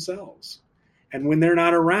see themselves. And when they're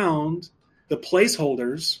not around, the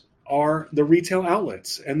placeholders are the retail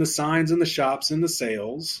outlets and the signs and the shops and the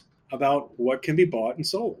sales about what can be bought and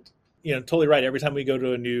sold. Totally right. Every time we go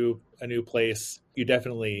to a new place, you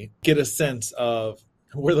definitely get a sense of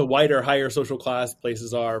where the whiter, higher social class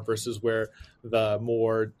places are versus where the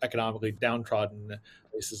more economically downtrodden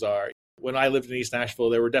places are. When I lived in East Nashville,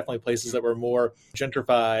 there were definitely places that were more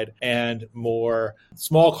gentrified and more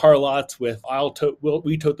small car lots with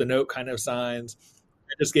we tote the note kind of signs.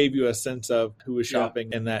 It just gave you a sense of who was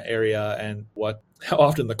shopping in that area and how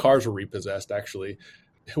often the cars were repossessed, actually,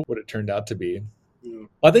 what it turned out to be. Yeah.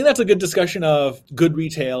 Well, I think that's a good discussion of good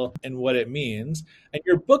retail and what it means. And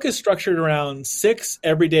your book is structured around 6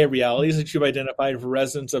 everyday realities that you've identified for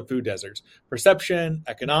residents of food deserts: perception,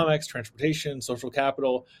 economics, transportation, social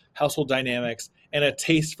capital, household dynamics, and a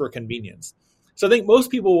taste for convenience. So I think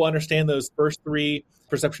most people will understand those first 3,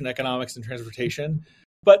 perception, economics, and transportation.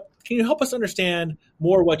 But can you help us understand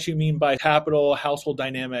more what you mean by capital, household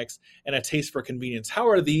dynamics, and a taste for convenience? How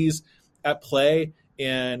are these at play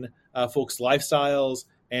in folks' lifestyles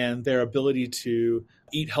and their ability to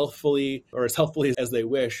eat healthfully or as healthfully as they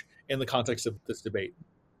wish in the context of this debate?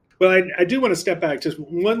 Well, I do want to step back just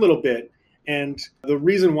one little bit And the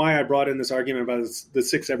reason why I brought in this argument about the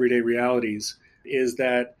 6 everyday realities is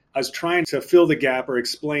that I was trying to fill the gap or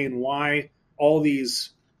explain why all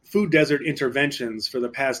these food desert interventions for the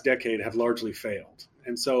past decade have largely failed.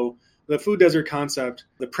 And so the food desert concept,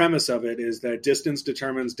 the premise of it is that distance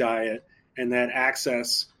determines diet, and that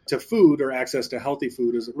access to food or access to healthy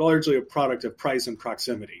food is largely a product of price and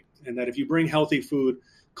proximity. And that if you bring healthy food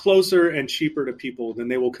closer and cheaper to people, then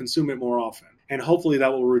they will consume it more often. And hopefully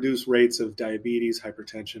that will reduce rates of diabetes,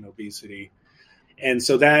 hypertension, obesity. And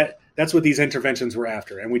so that's what these interventions were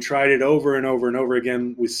after. And we tried it over and over and over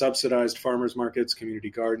again. We subsidized farmers markets, community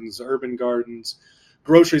gardens, urban gardens,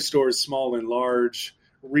 grocery stores, small and large,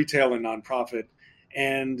 retail and nonprofit.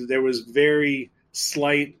 And there was very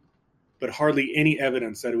slight, but hardly any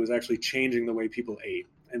evidence that it was actually changing the way people ate.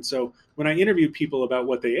 And so when I interviewed people about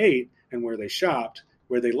what they ate and where they shopped,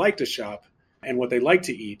 where they liked to shop, and what they liked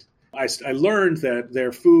to eat, I learned that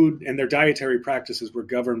their food and their dietary practices were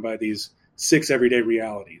governed by these 6 everyday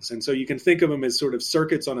realities. And so you can think of them as sort of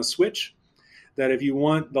circuits on a switch, that if you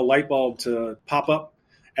want the light bulb to pop up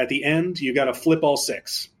at the end, you got to flip all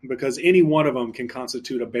 6, because any one of them can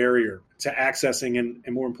constitute a barrier to accessing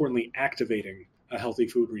and more importantly, activating a healthy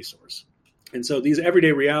food resource. And so these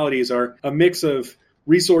everyday realities are a mix of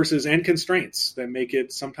resources and constraints that make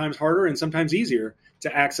it sometimes harder and sometimes easier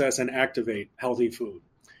to access and activate healthy food.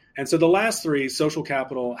 And so the last 3, social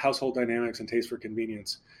capital, household dynamics, and taste for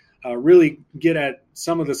convenience, really get at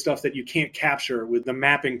some of the stuff that you can't capture with the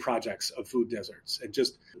mapping projects of food deserts. And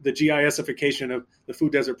just the GISification of the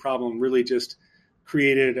food desert problem really just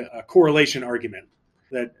created a correlation argument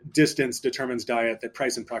that distance determines diet, that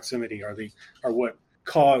price and proximity are what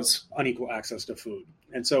cause unequal access to food.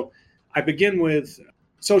 And so I begin with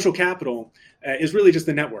social capital is really just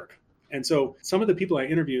the network. And so some of the people I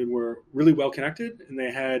interviewed were really well connected, and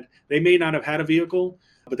they may not have had a vehicle,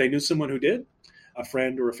 but they knew someone who did, a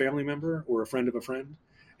friend or a family member or a friend of a friend.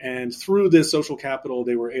 And through this social capital,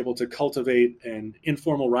 they were able to cultivate an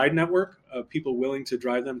informal ride network of people willing to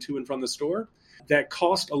drive them to and from the store that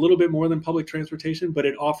cost a little bit more than public transportation, but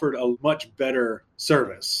it offered a much better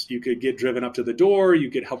service. You could get driven up to the door, you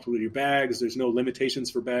get helped with your bags, there's no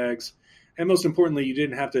limitations for bags. And most importantly, you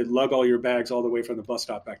didn't have to lug all your bags all the way from the bus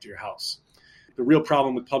stop back to your house. The real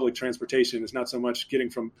problem with public transportation is not so much getting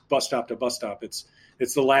from bus stop to bus stop. It's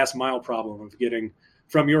the last mile problem of getting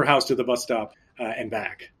from your house to the bus stop and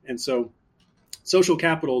back. And so social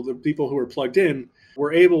capital, the people who were plugged in,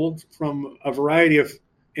 were able, from a variety of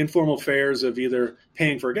informal fares of either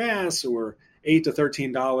paying for gas or $8 to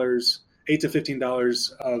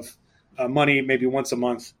 $15 of money, maybe once a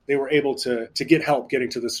month, they were able to get help getting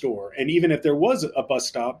to the store. And even if there was a bus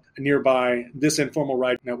stop nearby, this informal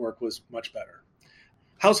ride network was much better.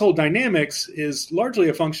 Household dynamics is largely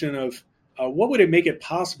a function of what would it make it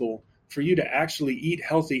possible for you to actually eat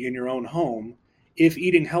healthy in your own home if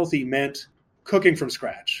eating healthy meant cooking from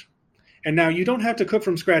scratch. And now you don't have to cook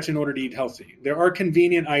from scratch in order to eat healthy. There are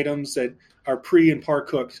convenient items that are pre and par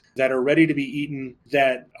cooked that are ready to be eaten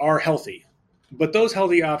that are healthy. But those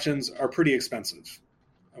healthy options are pretty expensive.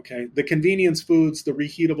 Okay, the convenience foods, the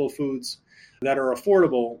reheatable foods that are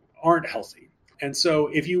affordable aren't healthy. And so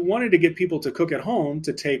if you wanted to get people to cook at home,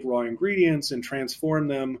 to take raw ingredients and transform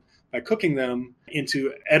them by cooking them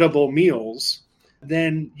into edible meals,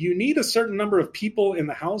 then you need a certain number of people in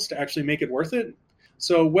the house to actually make it worth it.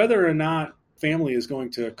 So whether or not family is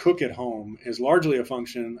going to cook at home is largely a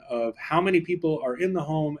function of how many people are in the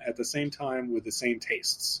home at the same time with the same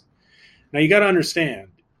tastes. Now, you got to understand,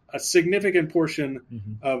 a significant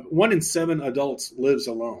portion of 1 in 7 adults lives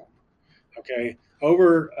alone. Okay,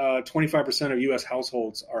 over 25% of U.S.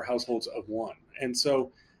 households are households of one. And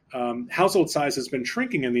so household size has been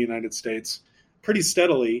shrinking in the United States pretty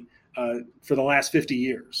steadily for the last 50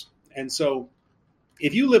 years. And so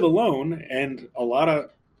if you live alone, and a lot of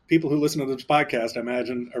people who listen to this podcast, I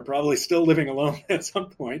imagine, are probably still living alone at some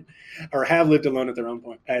point, or have lived alone at their own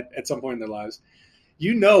point at some point in their lives,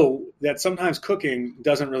 you know that sometimes cooking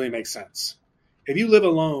doesn't really make sense. If you live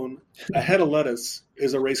alone, a head of lettuce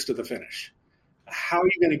is a race to the finish. How are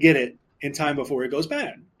you going to get it in time before it goes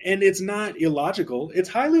bad? And it's not illogical. It's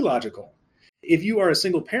highly logical. If you are a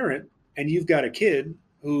single parent and you've got a kid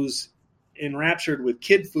who's enraptured with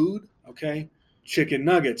kid food, okay, chicken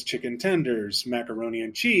nuggets, chicken tenders, macaroni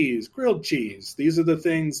and cheese, grilled cheese. These are the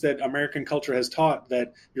things that American culture has taught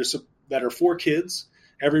that are for kids.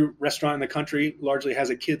 Every restaurant in the country largely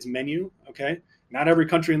has a kids menu, okay? Not every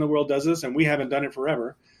country in the world does this, and we haven't done it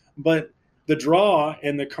forever. But the draw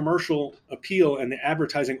and the commercial appeal and the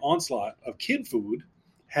advertising onslaught of kid food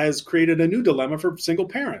has created a new dilemma for single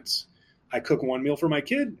parents. I cook one meal for my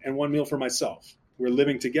kid and one meal for myself. We're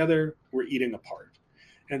living together. We're eating apart.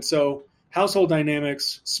 And so household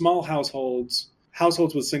dynamics, small households,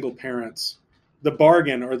 households with single parents, the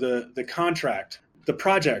bargain or the contract, the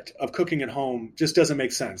project of cooking at home just doesn't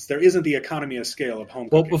make sense. There isn't the economy of scale of home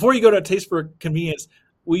Well, cooking. before you go to Taste for Convenience,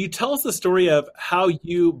 will you tell us the story of how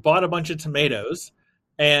you bought a bunch of tomatoes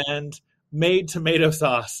and made tomato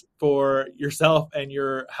sauce for yourself and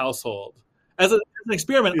your household? As an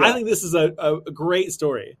experiment, Yeah. I think this is a great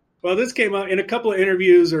story. Well, this came out in a couple of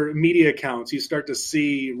interviews or media accounts. You start to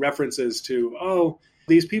see references to, oh,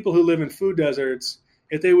 these people who live in food deserts,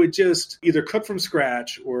 if they would just either cook from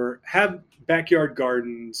scratch or have backyard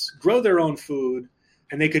gardens, grow their own food,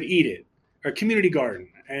 and they could eat it, or community garden.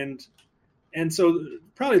 And so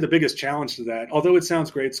probably the biggest challenge to that, although it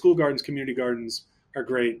sounds great, school gardens, community gardens are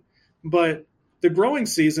great, but the growing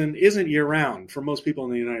season isn't year round for most people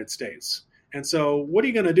in the United States. And so what are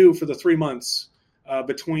you going to do for the 3 months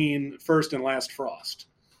between first and last frost?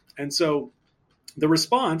 And so the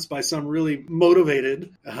response by some really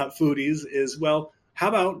motivated foodies is, well, how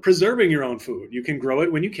about preserving your own food? You can grow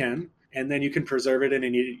it when you can, and then you can preserve it and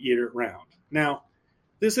eat it round. Now,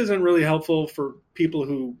 this isn't really helpful for people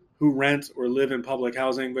who rent or live in public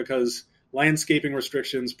housing because landscaping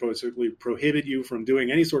restrictions basically prohibit you from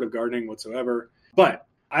doing any sort of gardening whatsoever. But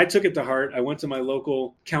I took it to heart. I went to my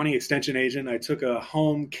local county extension agent. I took a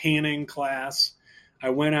home canning class. I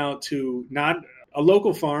went out to not a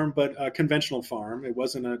local farm, but a conventional farm. It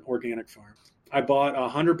wasn't an organic farm. I bought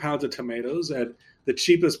 100 pounds of tomatoes at the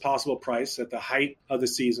cheapest possible price at the height of the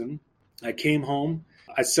season. I came home.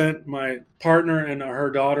 I sent my partner and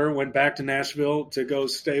her daughter, went back to Nashville to go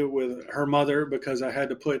stay with her mother because I had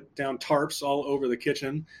to put down tarps all over the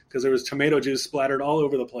kitchen because there was tomato juice splattered all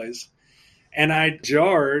over the place. And I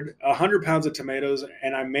jarred 100 pounds of tomatoes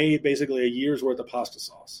and I made basically a year's worth of pasta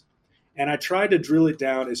sauce. And I tried to drill it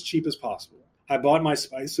down as cheap as possible. I bought my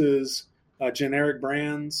spices, generic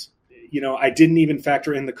brands. I didn't even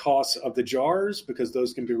factor in the costs of the jars because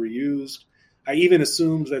those can be reused. I even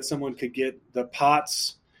assumed that someone could get the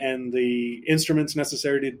pots and the instruments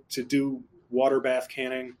necessary to do water bath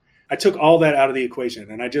canning. I took all that out of the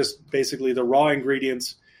equation and I just basically the raw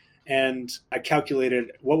ingredients and I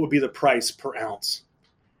calculated what would be the price per ounce.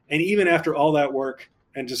 And even after all that work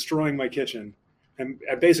and destroying my kitchen, and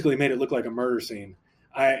I basically made it look like a murder scene,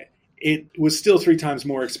 it was still 3 times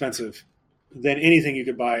more expensive than anything you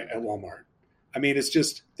could buy at Walmart. I mean, it's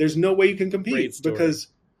just, there's no way you can compete because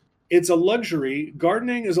it's a luxury.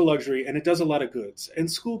 Gardening is a luxury and it does a lot of goods.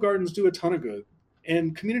 And school gardens do a ton of good.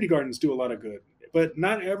 And community gardens do a lot of good. But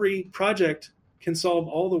not every project can solve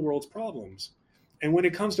all the world's problems. And when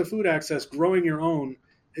it comes to food access, growing your own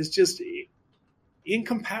is just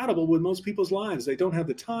incompatible with most people's lives. They don't have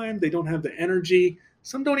the time. They don't have the energy.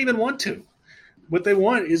 Some don't even want to. What they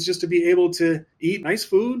want is just to be able to eat nice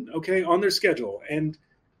food, on their schedule. And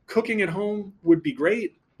cooking at home would be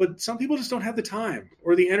great. But some people just don't have the time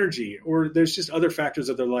or the energy, or there's just other factors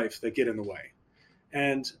of their life that get in the way.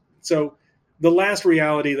 And so the last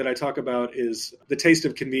reality that I talk about is the taste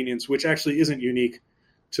of convenience, which actually isn't unique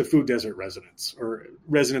to food desert residents or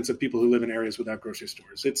residents of people who live in areas without grocery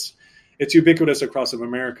stores. It's ubiquitous across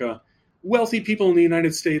America. Wealthy people in the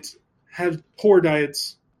United States have poor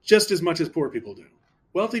diets just as much as poor people do.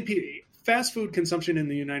 Fast food consumption in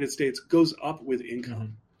the United States goes up with income.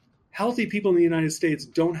 Mm-hmm. Healthy people in the United States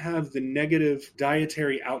don't have the negative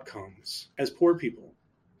dietary outcomes as poor people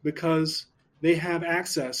because they have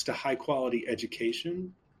access to high quality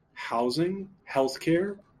education, housing,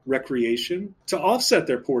 healthcare, recreation to offset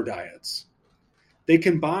their poor diets. They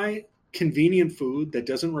can buy convenient food that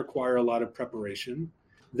doesn't require a lot of preparation,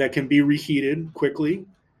 that can be reheated quickly,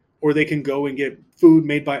 or they can go and get food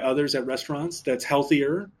made by others at restaurants that's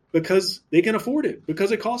healthier because they can afford it,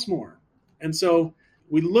 because it costs more. And so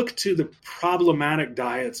we look to the problematic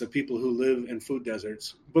diets of people who live in food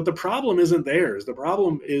deserts, but the problem isn't theirs. The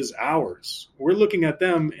problem is ours. We're looking at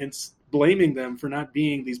them and blaming them for not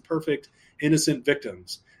being these perfect, innocent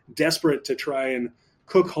victims, desperate to try and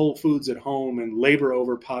cook whole foods at home and labor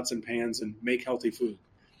over pots and pans and make healthy food.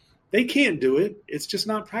 They can't do it. It's just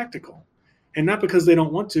not practical. And not because they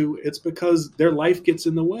don't want to, it's because their life gets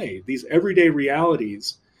in the way. These everyday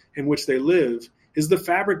realities in which they live is the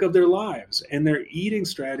fabric of their lives, and their eating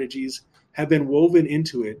strategies have been woven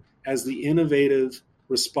into it as the innovative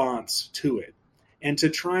response to it. And to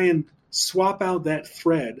try and swap out that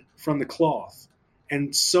thread from the cloth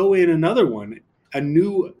and sew in another one, a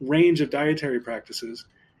new range of dietary practices,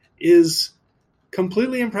 is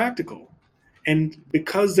completely impractical. And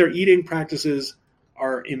because their eating practices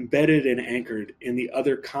are embedded and anchored in the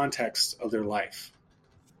other contexts of their life.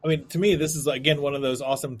 I mean, to me, this is, again, one of those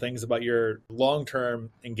awesome things about your long-term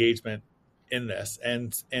engagement in this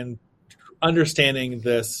and understanding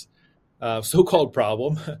this so-called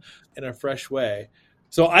problem in a fresh way.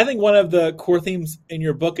 So I think one of the core themes in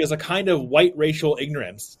your book is a kind of white racial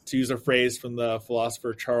ignorance, to use a phrase from the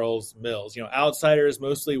philosopher Charles Mills. Outsiders,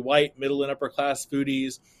 mostly white, middle and upper class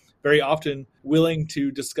foodies, very often willing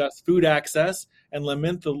to discuss food access and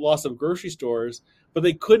lament the loss of grocery stores, but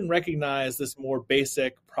they couldn't recognize this more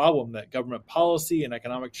basic problem that government policy and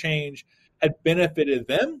economic change had benefited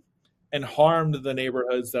them and harmed the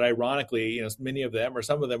neighborhoods that, ironically, many of them or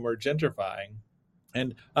some of them were gentrifying.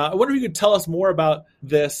 And I wonder if you could tell us more about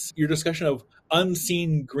this, your discussion of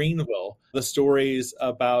Unseen Greenville, the stories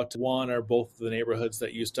about one or both of the neighborhoods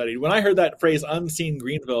that you studied. When I heard that phrase, Unseen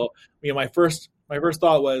Greenville, my first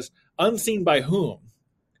thought was, unseen by whom?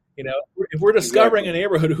 If we're discovering a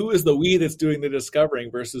neighborhood, who is the we that's doing the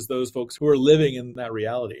discovering versus those folks who are living in that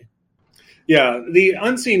reality? Yeah, the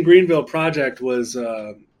Unseen Greenville project was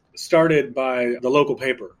started by the local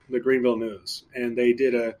paper, the Greenville News, and they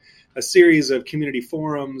did a series of community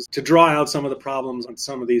forums to draw out some of the problems in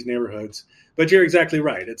some of these neighborhoods. But you're exactly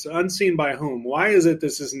right. It's unseen by whom. Why is it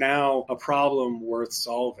this is now a problem worth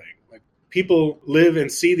solving? Like, people live and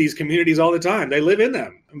see these communities all the time. They live in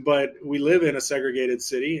them. But we live in a segregated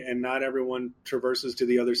city, and not everyone traverses to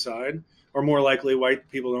the other side. Or more likely, white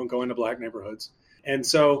people don't go into black neighborhoods. And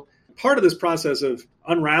so part of this process of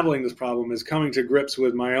unraveling this problem is coming to grips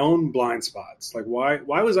with my own blind spots. Like,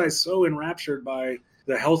 why was I so enraptured by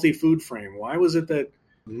the healthy food frame? Why was it that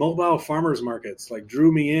mobile farmers markets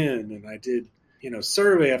drew me in, and I did,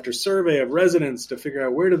 survey after survey of residents to figure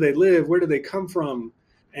out where do they live, where do they come from,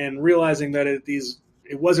 and realizing that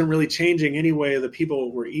it wasn't really changing any way the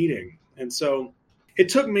people were eating. And so it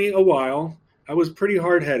took me a while. I was pretty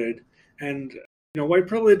hard-headed, and white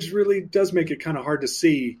privilege really does make it kind of hard to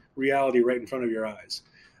see reality right in front of your eyes.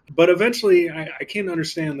 But eventually I came to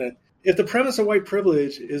understand that if the premise of white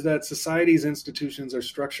privilege is that society's institutions are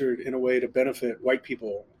structured in a way to benefit white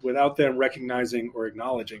people without them recognizing or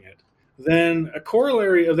acknowledging it, then a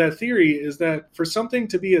corollary of that theory is that for something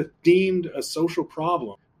to be deemed a social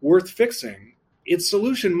problem worth fixing, its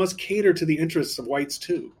solution must cater to the interests of whites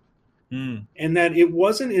too. And that it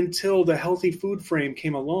wasn't until the healthy food frame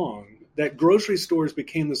came along that grocery stores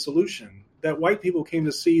became the solution, that white people came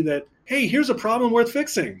to see that, hey, here's a problem worth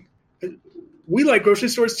fixing. We like grocery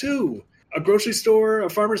stores too. A grocery store, a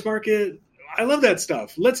farmer's market, I love that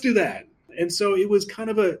stuff. Let's do that. And so it was kind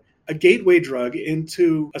of a gateway drug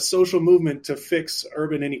into a social movement to fix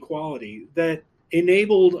urban inequality that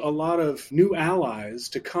enabled a lot of new allies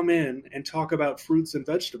to come in and talk about fruits and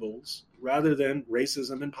vegetables rather than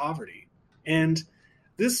racism and poverty. And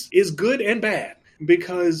this is good and bad,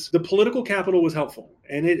 because the political capital was helpful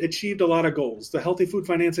and it achieved a lot of goals. The Healthy Food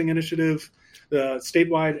Financing Initiative, the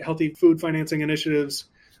statewide Healthy Food Financing Initiatives,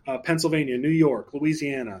 Pennsylvania, New York,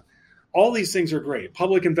 Louisiana, all these things are great.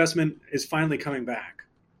 Public investment is finally coming back.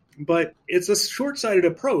 But it's a short-sighted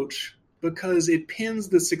approach because it pins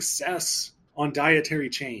the success on dietary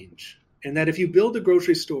change. And that if you build a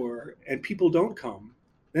grocery store and people don't come,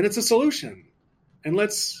 then it's a solution. And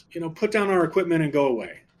let's, put down our equipment and go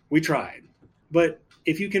away. We tried. But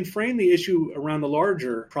if you can frame the issue around the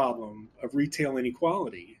larger problem of retail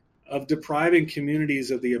inequality, of depriving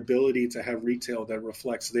communities of the ability to have retail that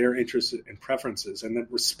reflects their interests and preferences and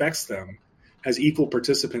that respects them as equal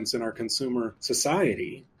participants in our consumer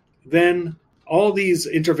society, then all these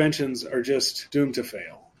interventions are just doomed to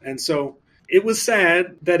fail. And so it was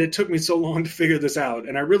sad that it took me so long to figure this out,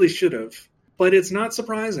 and I really should have. But it's not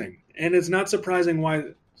surprising. And it's not surprising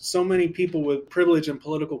why so many people with privilege and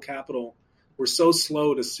political capital were so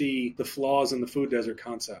slow to see the flaws in the food desert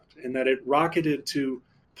concept, and that it rocketed to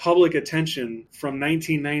public attention from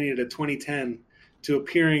 1990 to 2010 to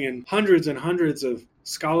appearing in hundreds and hundreds of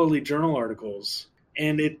scholarly journal articles.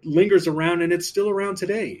 And it lingers around, and it's still around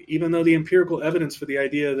today, even though the empirical evidence for the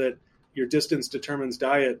idea that your distance determines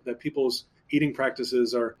diet, that people's eating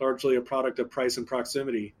practices are largely a product of price and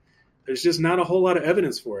proximity. There's just not a whole lot of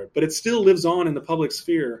evidence for it, but it still lives on in the public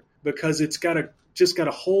sphere because it's got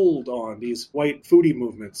a hold on these white foodie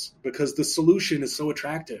movements because the solution is so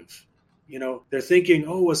attractive. They're thinking,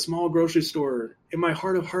 a small grocery store. In my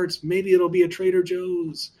heart of hearts, maybe it'll be a Trader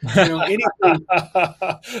Joe's. Anything.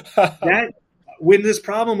 That, when this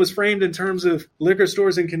problem was framed in terms of liquor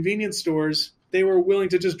stores and convenience stores, they were willing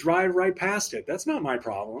to just drive right past it. That's not my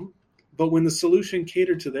problem. But when the solution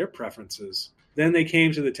catered to their preferences, then they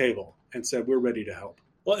came to the table and said, we're ready to help.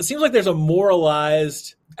 Well, it seems like there's a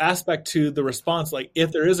moralized aspect to the response. Like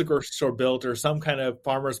if there is a grocery store built or some kind of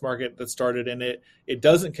farmer's market that started and it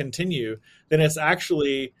doesn't continue, then it's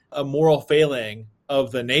actually a moral failing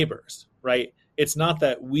of the neighbors, right? It's not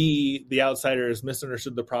that we, the outsiders,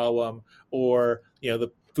 misunderstood the problem, or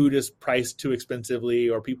the food is priced too expensively,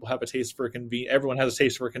 or people have a taste for everyone has a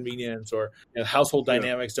taste for convenience, or household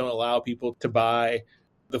dynamics don't allow people to buy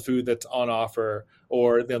the food that's on offer,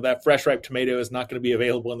 or that fresh ripe tomato is not going to be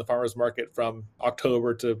available in the farmer's market from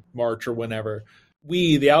October to March or whenever.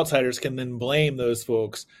 We, the outsiders, can then blame those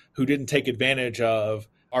folks who didn't take advantage of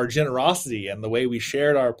our generosity and the way we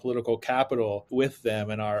shared our political capital with them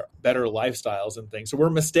and our better lifestyles and things. So we're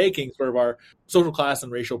mistaking sort of our social class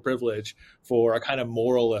and racial privilege for a kind of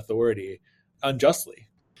moral authority unjustly.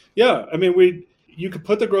 Yeah, I mean, you could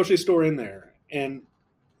put the grocery store in there, and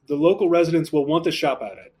the local residents will want to shop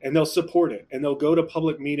at it, and they'll support it, and they'll go to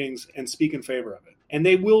public meetings and speak in favor of it. And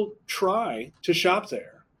they will try to shop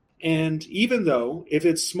there. And even though if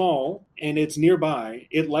it's small and it's nearby,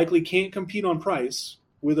 it likely can't compete on price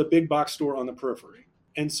with a big box store on the periphery.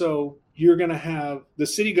 And so you're going to have the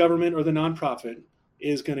city government or the nonprofit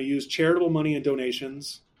is going to use charitable money and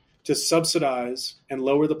donations to subsidize and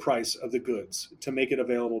lower the price of the goods to make it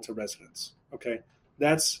available to residents. Okay,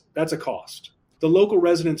 that's a cost. The local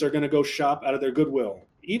residents are going to go shop out of their goodwill.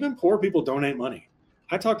 Even poor people donate money.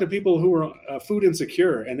 I talked to people who were food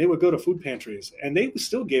insecure, and they would go to food pantries, and they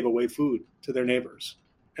still gave away food to their neighbors.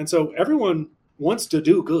 And so everyone wants to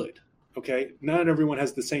do good. Okay, not everyone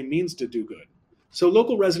has the same means to do good. So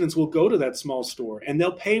local residents will go to that small store, and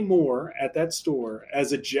they'll pay more at that store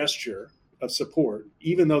as a gesture of support,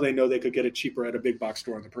 even though they know they could get it cheaper at a big box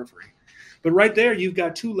store on the periphery. But right there, you've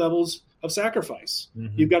got two levels of sacrifice.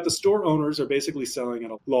 Mm-hmm. You've got the store owners are basically selling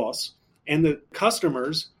at a loss, and the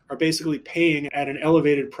customers are basically paying at an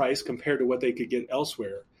elevated price compared to what they could get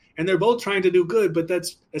elsewhere. And they're both trying to do good, but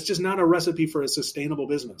that's just not a recipe for a sustainable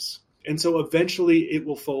business. And so eventually it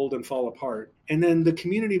will fold and fall apart. And then the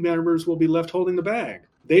community members will be left holding the bag.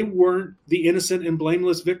 They weren't the innocent and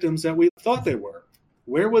blameless victims that we thought they were.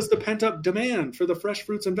 Where was the pent-up demand for the fresh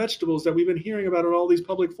fruits and vegetables that we've been hearing about at all these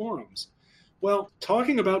public forums? Well,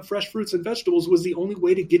 talking about fresh fruits and vegetables was the only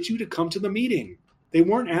way to get you to come to the meeting. They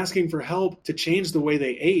weren't asking for help to change the way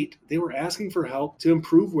they ate. They were asking for help to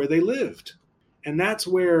improve where they lived. And that's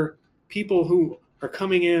where people who are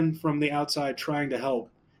coming in from the outside trying to help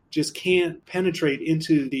just can't penetrate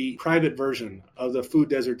into the private version of the food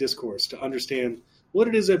desert discourse to understand what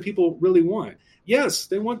it is that people really want. Yes,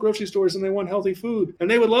 they want grocery stores and they want healthy food,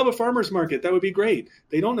 and they would love a farmer's market. That would be great.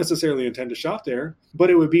 They don't necessarily intend to shop there, but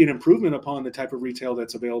it would be an improvement upon the type of retail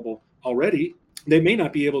that's available already. They may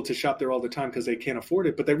not be able to shop there all the time because they can't afford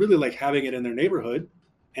it, but they really like having it in their neighborhood.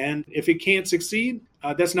 And if it can't succeed,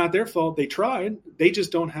 that's not their fault. They tried. They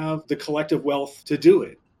just don't have the collective wealth to do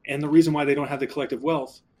it. And the reason why they don't have the collective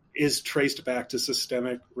wealth is traced back to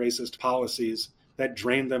systemic racist policies that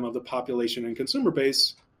drained them of the population and consumer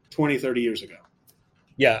base 20, 30 years ago.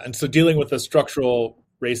 Yeah, and so dealing with the structural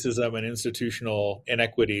racism and institutional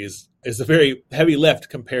inequities is a very heavy lift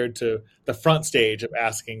compared to the front stage of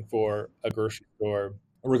asking for a grocery store,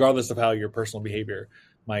 regardless of how your personal behavior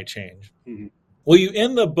might change. Mm-hmm. Well, you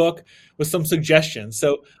end the book with some suggestions.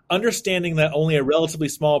 So understanding that only a relatively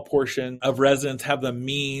small portion of residents have the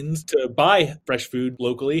means to buy fresh food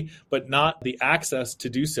locally, but not the access to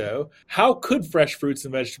do so, how could fresh fruits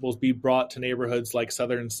and vegetables be brought to neighborhoods like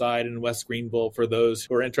Southern Side and West Greenville for those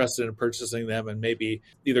who are interested in purchasing them and maybe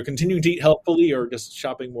either continuing to eat healthfully or just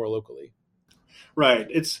shopping more locally? Right.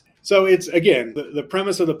 So it's, again, the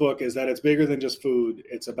premise of the book is that it's bigger than just food.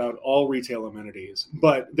 It's about all retail amenities.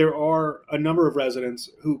 But there are a number of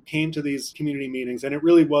residents who came to these community meetings, and it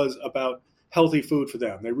really was about healthy food for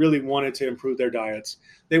them. They really wanted to improve their diets.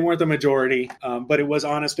 They weren't the majority, but it was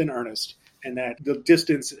honest and earnest, and that the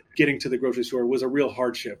distance getting to the grocery store was a real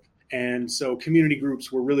hardship. And so community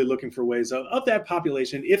groups were really looking for ways of that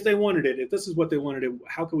population, if they wanted it, if this is what they wanted,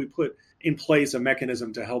 how can we put in place a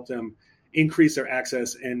mechanism to help them increase their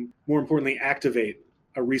access and, more importantly, activate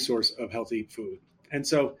a resource of healthy food. And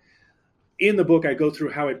so in the book, I go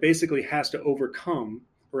through how it basically has to overcome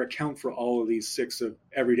or account for all of these 6 of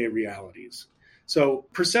everyday realities. So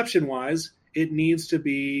perception-wise, it needs to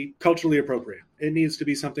be culturally appropriate. It needs to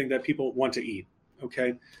be something that people want to eat,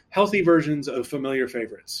 okay? Healthy versions of familiar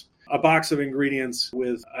favorites. A box of ingredients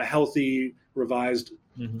with a healthy, revised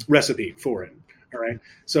recipe for it. All right.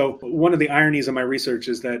 So one of the ironies of my research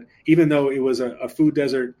is that even though it was a food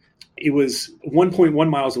desert, it was 1.1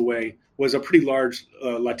 miles away was a pretty large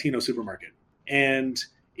Latino supermarket. And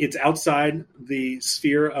it's outside the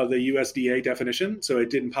sphere of the USDA definition, so it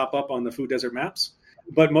didn't pop up on the food desert maps.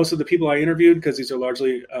 But most of the people I interviewed, because these are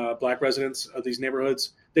largely Black residents of these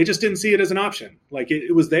neighborhoods, they just didn't see it as an option. Like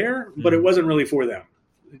it was there, but it wasn't really for them.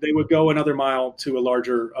 They would go another mile to a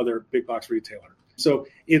larger other big box retailer. So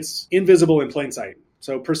it's invisible in plain sight.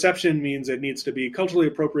 So perception means it needs to be culturally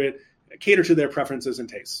appropriate, cater to their preferences and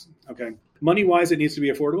tastes. Okay. Money-wise, it needs to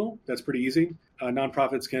be affordable. That's pretty easy.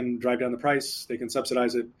 Nonprofits can drive down the price. They can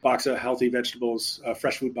subsidize it. Box of healthy vegetables,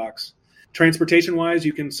 fresh food box. Transportation-wise,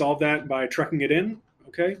 you can solve that by trucking it in.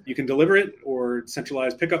 Okay. You can deliver it or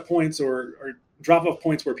centralize pickup points or drop-off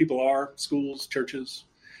points where people are, schools, churches.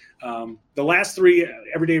 The last three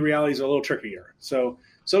everyday realities are a little trickier. So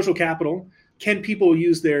social capital. Can people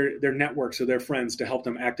use their networks or their friends to help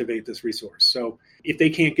them activate this resource? So if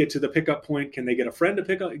they can't get to the pickup point, can they get a friend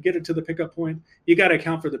to get it to the pickup point? You got to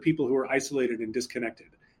account for the people who are isolated and disconnected.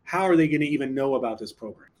 How are they going to even know about this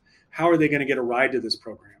program? How are they going to get a ride to this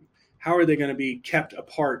program? How are they going to be kept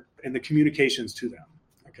apart in the communications to them?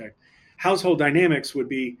 Okay. Household dynamics would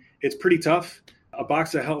be, it's pretty tough. A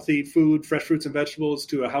box of healthy food, fresh fruits and vegetables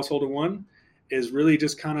to a household of one is really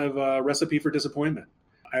just kind of a recipe for disappointment.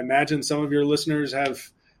 I imagine some of your listeners have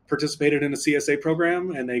participated in a CSA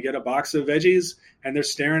program and they get a box of veggies and they're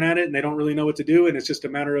staring at it and they don't really know what to do. And it's just a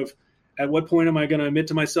matter of, at what point am I going to admit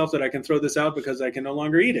to myself that I can throw this out because I can no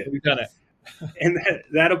longer eat it? We've done it. And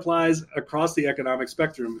that applies across the economic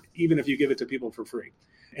spectrum, even if you give it to people for free.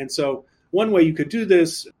 And so one way you could do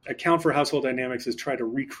this, account for household dynamics, is try to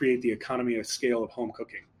recreate the economy of scale of home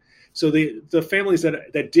cooking. So the families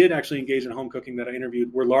that did actually engage in home cooking that I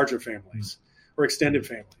interviewed were larger families. Or extended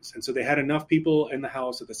families. And so they had enough people in the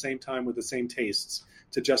house at the same time with the same tastes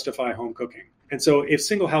to justify home cooking. And so if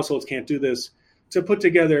single households can't do this, to put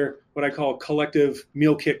together what I call collective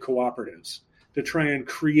meal kit cooperatives, to try and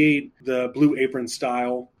create the Blue Apron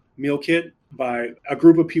style meal kit by a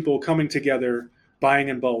group of people coming together, buying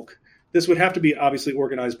in bulk. This would have to be obviously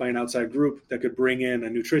organized by an outside group that could bring in a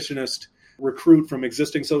nutritionist, recruit from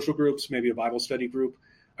existing social groups, maybe a Bible study group,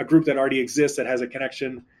 a group that already exists that has a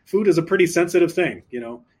connection. Food is a pretty sensitive thing.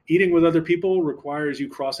 Eating with other people requires you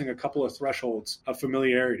crossing a couple of thresholds of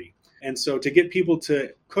familiarity. And so to get people to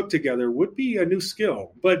cook together would be a new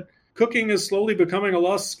skill. But cooking is slowly becoming a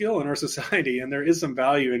lost skill in our society. And there is some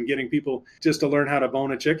value in getting people just to learn how to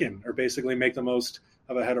bone a chicken or basically make the most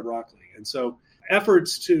of a head of broccoli. And so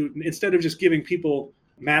efforts to, instead of just giving people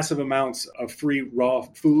massive amounts of free raw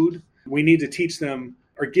food, we need to teach them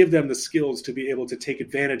or give them the skills to be able to take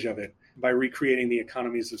advantage of it by recreating the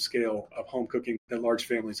economies of scale of home cooking that large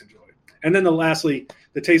families enjoy. And then lastly,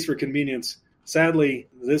 the taste for convenience. Sadly,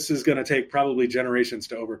 this is going to take probably generations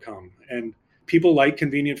to overcome. And people like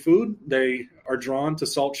convenient food. They are drawn to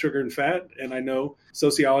salt, sugar, and fat. And I know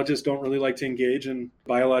sociologists don't really like to engage in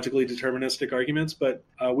biologically deterministic arguments, but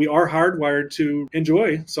we are hardwired to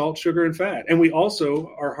enjoy salt, sugar, and fat. And we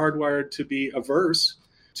also are hardwired to be averse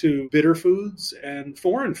to bitter foods and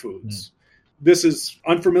foreign foods. This is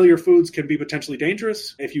unfamiliar foods can be potentially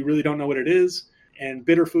dangerous if you really don't know what it is. And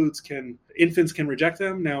bitter foods infants can reject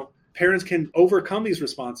them. Now, parents can overcome these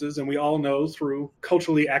responses. And we all know through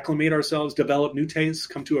culturally acclimate ourselves, develop new tastes,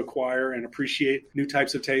 come to acquire and appreciate new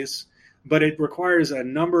types of tastes. But it requires a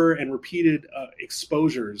number and repeated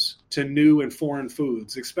exposures to new and foreign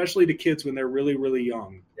foods, especially to kids when they're really, really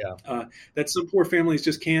young, that some poor families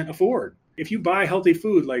just can't afford. If you buy healthy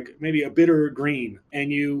food, like maybe a bitter green,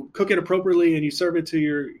 and you cook it appropriately and you serve it to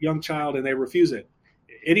your young child and they refuse it,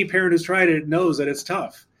 any parent who's tried it knows that it's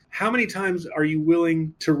tough. How many times are you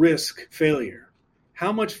willing to risk failure?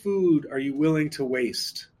 How much food are you willing to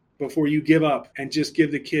waste before you give up and just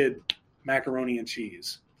give the kid macaroni and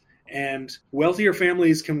cheese? And wealthier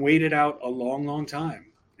families can wait it out a long, long time,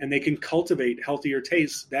 and they can cultivate healthier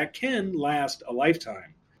tastes that can last a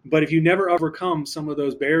lifetime. But if you never overcome some of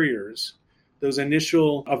those barriers, those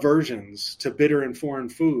initial aversions to bitter and foreign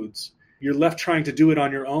foods, you're left trying to do it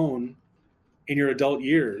on your own in your adult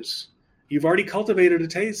years. You've already cultivated a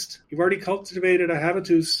taste. You've already cultivated a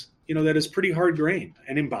habitus, that is pretty hard-grained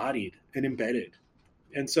and embodied and embedded.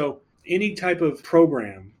 And so any type of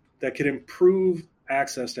program that could improve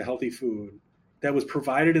access to healthy food that was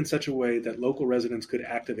provided in such a way that local residents could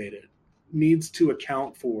activate it needs to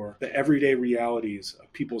account for the everyday realities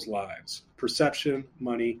of people's lives: perception,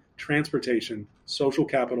 money, transportation, social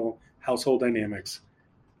capital, household dynamics,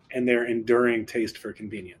 and their enduring taste for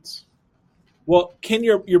convenience. Well, Ken,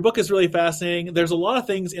 your book is really fascinating. There's a lot of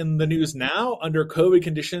things in the news now under COVID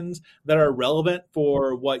conditions that are relevant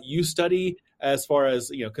for what you study as far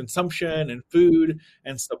as consumption and food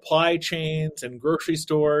and supply chains and grocery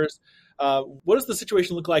stores. What does the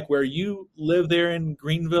situation look like where you live there in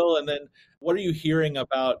Greenville? And then what are you hearing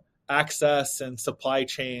about access and supply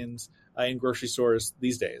chains in grocery stores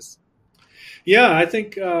these days? Yeah, I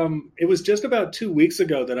think it was just about 2 weeks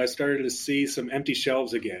ago that I started to see some empty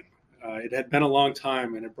shelves again. It had been a long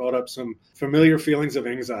time, and it brought up some familiar feelings of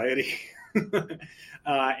anxiety.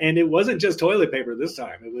 And it wasn't just toilet paper this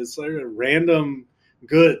time. It was sort of random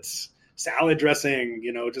goods, salad dressing,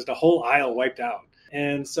 just a whole aisle wiped out.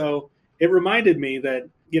 And so it reminded me that,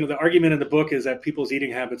 the argument in the book is that people's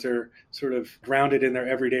eating habits are sort of grounded in their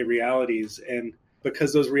everyday realities. And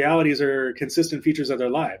because those realities are consistent features of their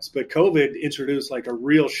lives. But COVID introduced like a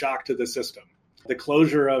real shock to the system. The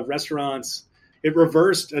closure of restaurants, it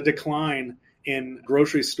reversed a decline in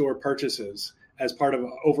grocery store purchases as part of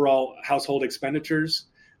overall household expenditures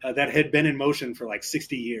that had been in motion for like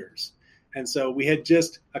 60 years. And so we had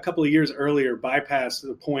just a couple of years earlier bypassed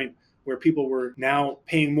the point where people were now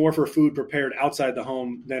paying more for food prepared outside the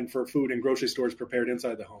home than for food in grocery stores prepared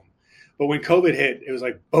inside the home. But when COVID hit, it was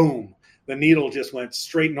like, boom, the needle just went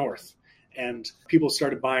straight north. And people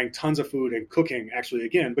started buying tons of food and cooking actually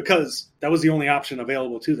again, because that was the only option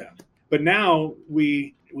available to them. But now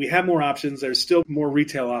we have more options. There's still more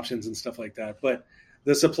retail options and stuff like that. But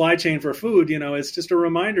the supply chain for food, it's just a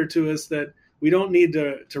reminder to us that we don't need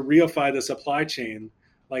to reify the supply chain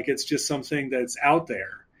like it's just something that's out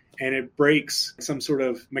there and it breaks some sort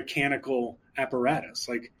of mechanical apparatus.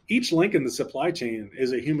 Like each link in the supply chain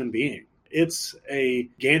is a human being. It's a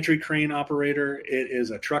gantry crane operator. It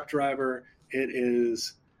is a truck driver. It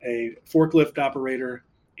is a forklift operator.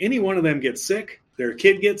 Any one of them gets sick. Their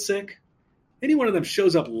kid gets sick. Any one of them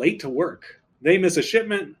shows up late to work. They miss a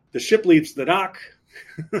shipment. The ship leaves the dock.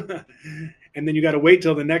 And then you got to wait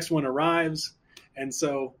till the next one arrives. And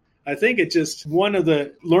so I think it's just one of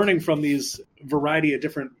the learning from these variety of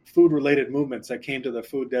different food-related movements that came to the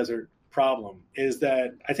food desert problem is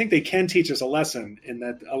that I think they can teach us a lesson in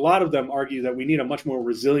that a lot of them argue that we need a much more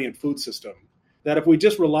resilient food system. That if we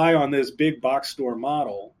just rely on this big box store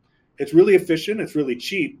model, it's really efficient, it's really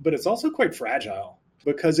cheap, but it's also quite fragile.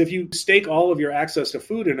 Because if you stake all of your access to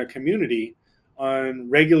food in a community on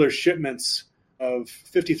regular shipments of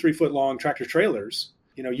 53-foot long tractor trailers,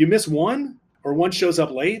 you miss one or one shows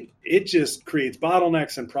up late, it just creates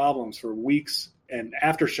bottlenecks and problems for weeks and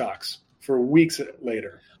aftershocks for weeks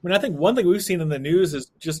later. I mean, I think one thing we've seen in the news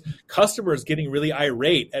is just customers getting really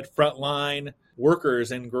irate at frontline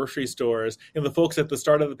workers in grocery stores, and the folks at the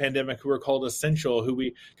start of the pandemic who were called essential, who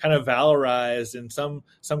we kind of valorized, and some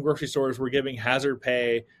grocery stores were giving hazard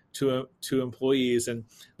pay to employees, and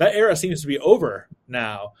that era seems to be over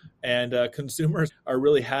now. And consumers are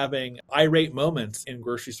really having irate moments in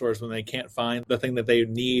grocery stores when they can't find the thing that they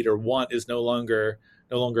need or want is no longer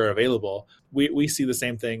available. We see the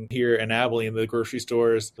same thing here in Abilene. The grocery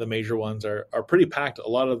stores, the major ones, are pretty packed a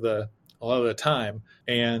lot of the time,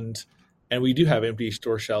 and we do have empty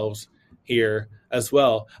store shelves here as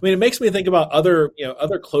well. I mean, it makes me think about other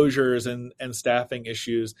closures and staffing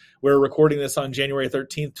issues. We're recording this on January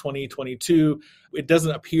 13th, 2022. It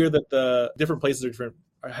doesn't appear that the different places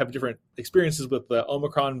have different experiences with the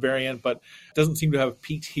Omicron variant, but it doesn't seem to have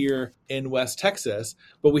peaked here in West Texas.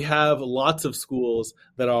 But we have lots of schools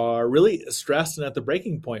that are really stressed and at the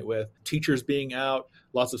breaking point, with teachers being out,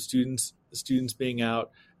 lots of students being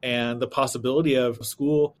out, and the possibility of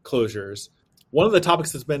school closures. One of the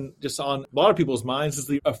topics that's been just on a lot of people's minds is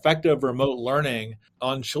the effect of remote learning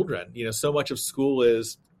on children. So much of school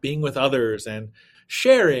is being with others and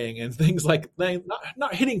sharing and things like that,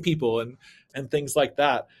 not hitting people and things like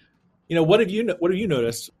that. What have you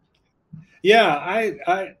noticed? Yeah,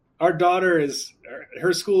 our daughter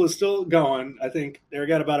her school is still going. I think they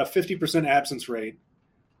got about a 50% absence rate.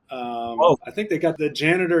 I think the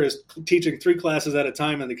janitor is teaching 3 classes at a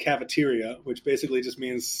time in the cafeteria, which basically just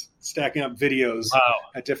means stacking up videos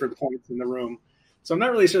at different points in the room. So I'm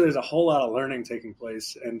not really sure there's a whole lot of learning taking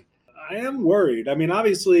place. And I am worried. I mean,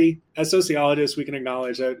 obviously, as sociologists, we can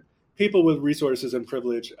acknowledge that people with resources and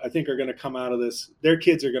privilege, I think, are going to come out of this. Their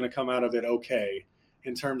kids are going to come out of it okay,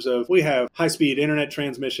 in terms of we have high-speed internet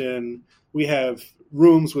transmission, we have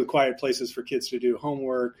rooms with quiet places for kids to do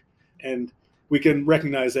homework, and we can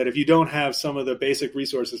recognize that if you don't have some of the basic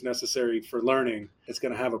resources necessary for learning, it's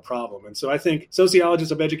going to have a problem. And so I think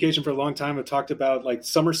sociologists of education for a long time have talked about like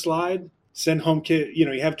summer slide, send home kids,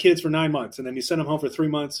 you have kids for 9 months and then you send them home for 3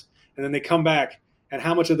 months and then they come back and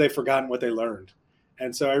how much have they forgotten what they learned?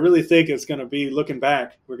 And so I really think it's going to be looking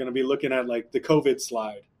back. We're going to be looking at like the COVID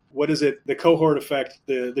slide. What is it? The cohort effect,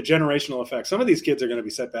 the generational effect. Some of these kids are going to be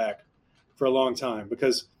set back for a long time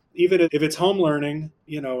because even if it's home learning,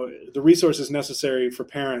 the resources necessary for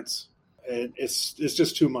parents, it's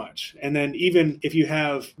just too much. And then even if you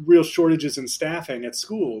have real shortages in staffing at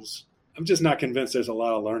schools, I'm just not convinced there's a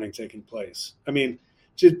lot of learning taking place. I mean,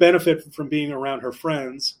 she'd benefit from being around her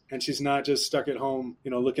friends, and she's not just stuck at home,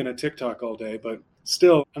 looking at TikTok all day. But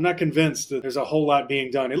still, I'm not convinced that there's a whole lot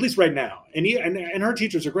being done, at least right now. And her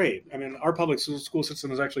teachers are great. I mean, our public school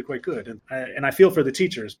system is actually quite good, and I feel for the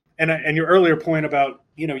teachers. And your earlier point about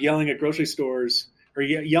yelling at grocery stores or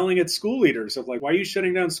yelling at school leaders of like, why are you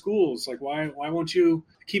shutting down schools? Like, why won't you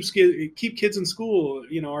keep kids in school?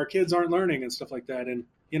 Our kids aren't learning and stuff like that.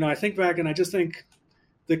 And I think back and I just think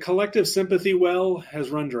the collective sympathy well has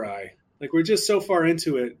run dry. Like, we're just so far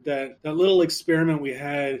into it that little experiment we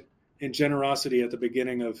had in generosity at the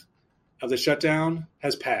beginning of the shutdown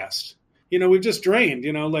has passed. We've just drained,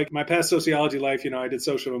 like my past sociology life, I did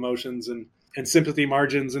social emotions and sympathy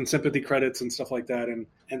margins and sympathy credits and stuff like that.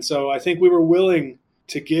 And so I think we were willing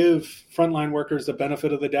to give frontline workers the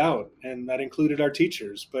benefit of the doubt, and that included our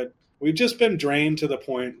teachers. But we've just been drained to the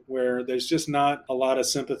point where there's just not a lot of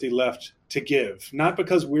sympathy left to give. Not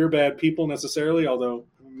because we're bad people necessarily, although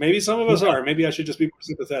maybe some of us are. Maybe I should just be more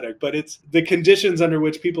sympathetic. But it's the conditions under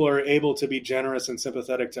which people are able to be generous and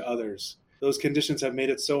sympathetic to others. Those conditions have made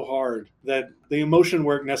it so hard that the emotion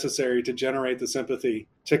work necessary to generate the sympathy,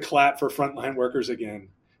 to clap for frontline workers again,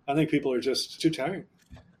 I think people are just too tired.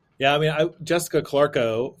 Yeah, I mean, Jessica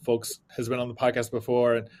Clarko, folks, has been on the podcast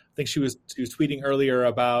before, and I think she was tweeting earlier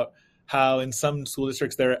about how in some school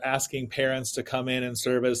districts they're asking parents to come in and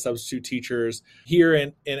serve as substitute teachers. Here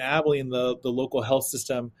in Abilene, the local health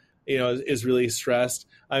system, is really stressed.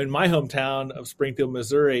 In my hometown of Springfield,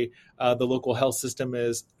 Missouri, the local health system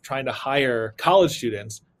is trying to hire college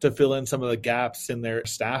students to fill in some of the gaps in their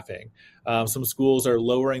staffing. Some schools are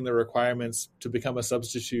lowering the requirements to become a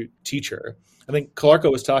substitute teacher. I think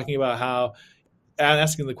Clarko was talking about how, and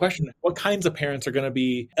asking the question, what kinds of parents are going to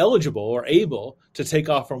be eligible or able to take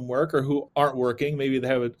off from work or who aren't working? Maybe they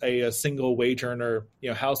have a single wage earner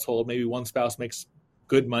household. Maybe one spouse makes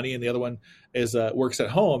good money and the other one is works at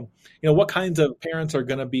home. What kinds of parents are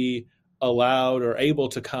going to be allowed or able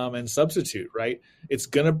to come and substitute, right?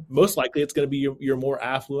 Most likely it's going to be your more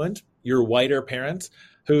affluent, your whiter parents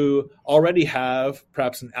who already have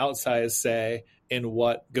perhaps an outsized say in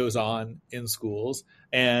what goes on in schools,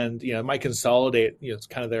 and might consolidate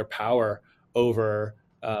kind of their power over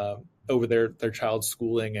their child's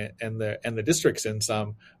schooling and the districts in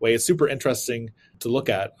some way. It's super interesting to look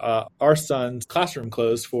at. Our son's classroom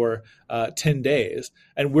closed for 10 days,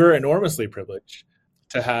 and we're enormously privileged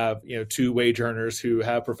to have two wage earners who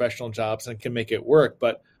have professional jobs and can make it work.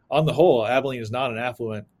 But on the whole, Abilene is not an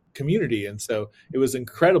affluent community. And so it was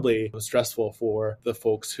incredibly stressful for the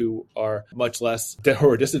folks who are much less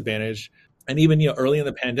or disadvantaged. And even, early in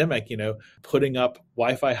the pandemic, putting up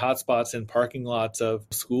Wi-Fi hotspots in parking lots of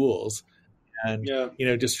schools and,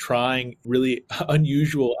 just trying really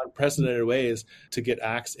unusual, unprecedented ways to get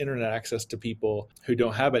internet access to people who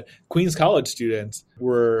don't have it. Queens College students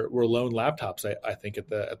were loaned laptops, I think, at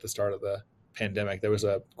the start of the pandemic. There was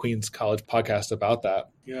a Queens College podcast about that.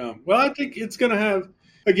 Yeah. Well, I think it's going to have,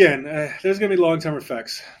 again, there's going to be long-term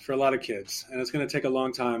effects for a lot of kids, and it's going to take a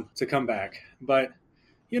long time to come back. But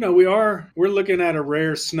we're looking at a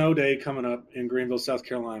rare snow day coming up in Greenville, South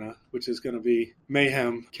Carolina, which is going to be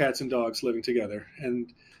mayhem, cats and dogs living together,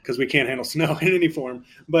 and because we can't handle snow in any form.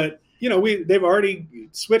 But they've already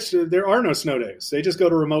switched. There are no snow days. They just go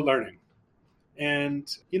to remote learning, and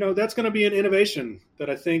that's going to be an innovation that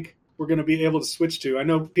I think we're going to be able to switch to. I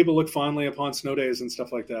know people look fondly upon snow days and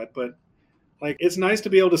stuff like that, but it's nice to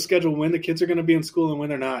be able to schedule when the kids are going to be in school and when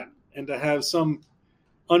they're not, and to have some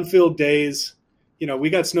unfilled days.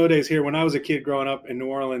 We got snow days here. When I was a kid growing up in New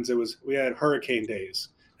Orleans, we had hurricane days.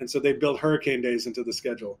 And so they built hurricane days into the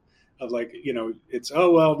schedule of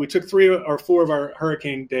we took 3 or 4 of our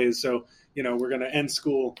hurricane days. So, we're going to end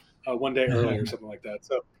school one day early or something like that.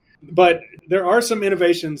 So, but there are some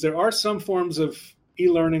innovations. There are some forms of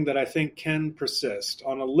e-learning that I think can persist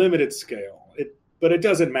on a limited scale. But it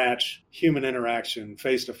doesn't match human interaction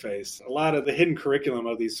face to face. A lot of the hidden curriculum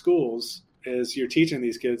of these schools is you're teaching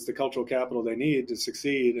these kids the cultural capital they need to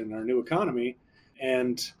succeed in our new economy.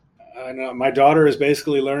 And I know my daughter has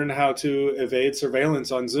basically learned how to evade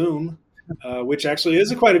surveillance on Zoom, which actually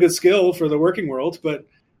is quite a good skill for the working world. But,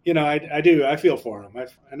 I feel for them.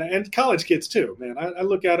 And college kids too, man. I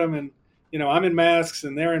look at them and, I'm in masks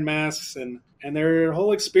and they're in masks and their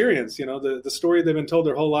whole experience, the story they've been told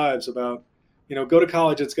their whole lives about, go to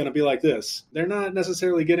college, it's going to be like this. They're not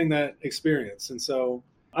necessarily getting that experience. And so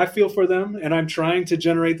I feel for them, and I'm trying to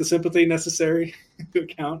generate the sympathy necessary to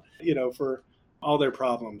account, for all their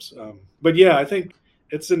problems. But yeah, I think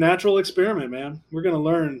it's a natural experiment, man. We're going to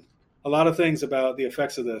learn a lot of things about the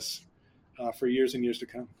effects of this for years and years to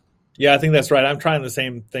come. Yeah, I think that's right. I'm trying the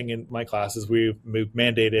same thing in my classes. We've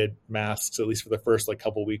mandated masks, at least for the first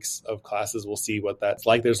couple weeks of classes. We'll see what that's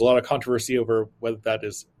like. There's a lot of controversy over whether that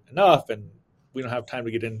is enough, and we don't have time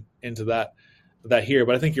to get into that here.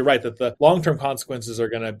 But I think you're right that the long-term consequences are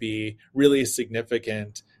going to be really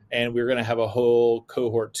significant, and we're going to have a whole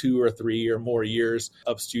cohort 2 or 3 or more years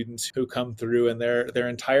of students who come through, and their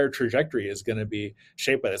entire trajectory is going to be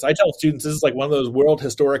shaped by this. I tell students this is like one of those world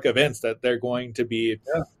historic events that they're going to be.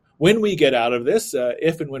 Yeah. When we get out of this,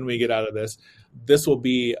 if and when we get out of this, this will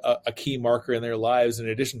be a key marker in their lives, in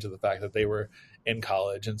addition to the fact that they were in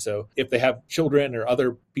college. And so if they have children or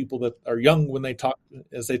other people that are young when they talk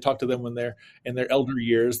to them when they're in their elder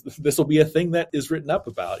years, this will be a thing that is written up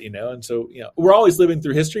about, And so, we're always living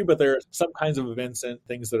through history, but there are some kinds of events and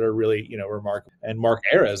things that are really, remarkable and mark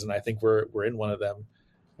eras. And I think we're in one of them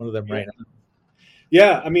right now.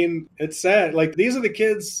 Yeah. I mean, it's sad. Like, these are the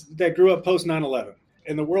kids that grew up post 9/11.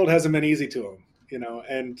 And the world hasn't been easy to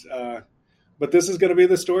them, but this is going to be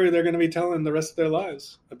the story they're going to be telling the rest of their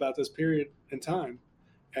lives about this period in time.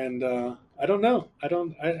 And I don't know.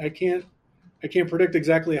 I can't predict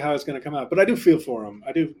exactly how it's going to come out, but I do feel for them.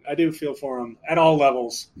 I do feel for them at all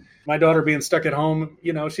levels. My daughter being stuck at home,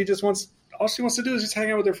 all she wants to do is just hang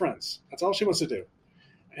out with her friends. That's all she wants to do.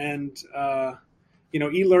 And,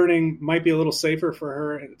 e-learning might be a little safer for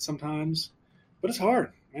her sometimes, but it's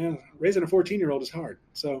hard. Man, raising a 14-year-old is hard.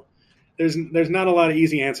 So there's not a lot of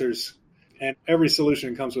easy answers, and every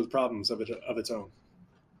solution comes with problems of its own.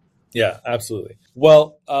 Yeah, absolutely.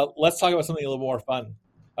 Well, let's talk about something a little more fun.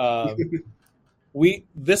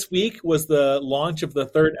 This week was the launch of the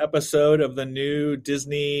 3rd episode of the new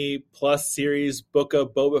Disney Plus series Book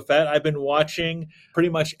of Boba Fett. I've been watching pretty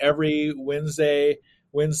much every Wednesday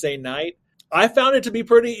night. I found it to be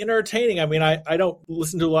pretty entertaining. I mean, I don't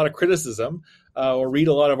listen to a lot of criticism or read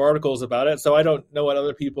a lot of articles about it, so I don't know what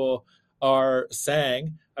other people are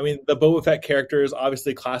saying. I mean, the Boba Fett character is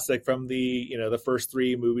obviously classic from the first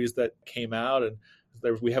 3 movies that came out, and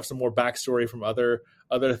we have some more backstory from other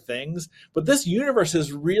things. But this universe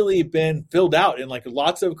has really been filled out in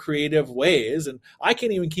lots of creative ways, and I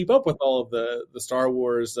can't even keep up with all of the Star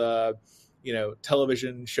Wars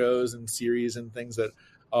television shows and series and things that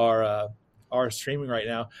are streaming right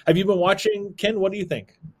now. Have you been watching, Ken? What do you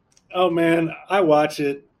think? Oh man, I watch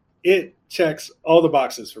it. It checks all the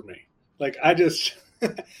boxes for me. I just,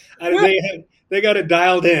 they got it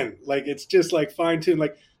dialed in. It's just fine tuned.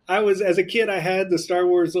 As a kid, I had the Star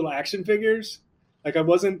Wars little action figures. I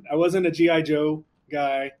wasn't a G.I. Joe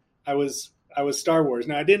guy. I was Star Wars.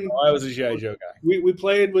 Now I didn't. Oh, I was a G.I. Joe guy. We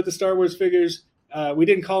played with the Star Wars figures. We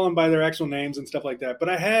didn't call them by their actual names and stuff like that. But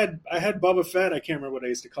I had Boba Fett. I can't remember what I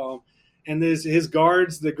used to call him. And there's his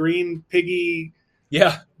guards, the green piggy.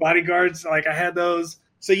 Yeah. Bodyguards. I had those.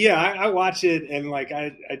 So yeah, I watch it and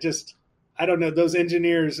I don't know, those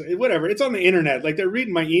engineers, whatever. It's on the internet. They're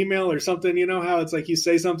reading my email or something. You know how it's you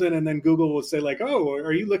say something and then Google will say oh,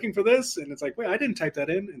 are you looking for this? And it's wait, I didn't type that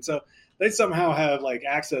in. And so they somehow have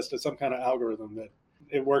access to some kind of algorithm that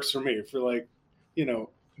it works for me for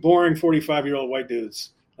boring 45-year-old white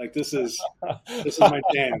dudes. This is my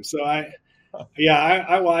jam. So I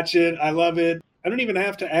watch it. I love it. I don't even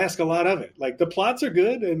have to ask a lot of it. The plots are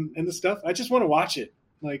good and the stuff. I just want to watch it.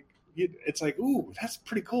 It's ooh, that's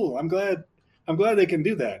pretty cool. I'm glad they can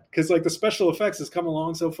do that because the special effects has come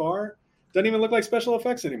along so far. Doesn't even look like special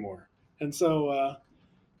effects anymore. And so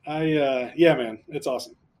man, it's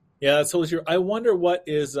awesome. Yeah, that's totally true. I wonder what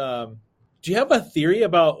is. Do you have a theory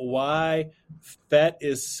about why Fett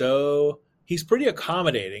is so? He's pretty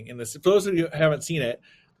accommodating in this. For those of you who haven't seen it,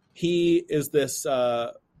 he is this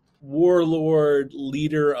warlord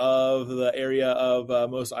leader of the area of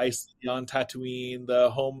Mos Eisley on Tatooine,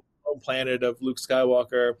 the home planet of Luke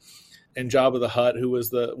Skywalker, and Jabba the Hutt, who was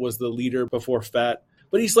the leader before Fett.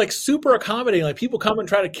 But he's super accommodating. People come and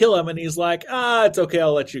try to kill him, and he's it's okay,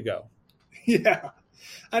 I'll let you go. Yeah,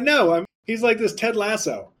 I know. He's this Ted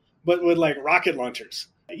Lasso, but with rocket launchers.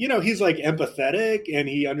 He's empathetic, and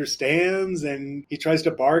he understands, and he tries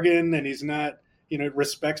to bargain, and he's not.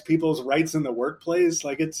 Respects people's rights in the workplace.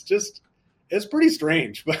 It's pretty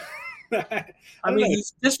strange, but I mean,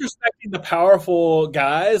 he's disrespecting the powerful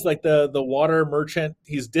guys, the water merchant.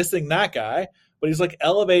 He's dissing that guy, but he's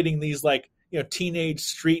elevating these teenage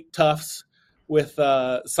street toughs with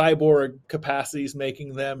cyborg capacities,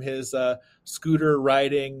 making them his scooter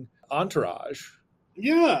riding entourage.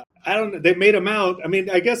 Yeah. I don't know. They made him out. I mean,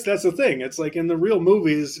 I guess that's the thing. It's in the real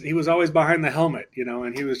movies, he was always behind the helmet,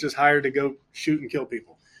 and he was just hired to go shoot and kill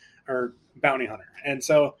people or bounty hunter. And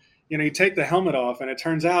so, you take the helmet off and it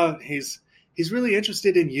turns out he's really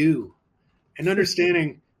interested in you and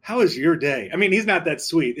understanding how is your day? I mean, he's not that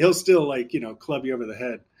sweet. He'll still like, club you over the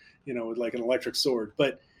head, with like an electric sword.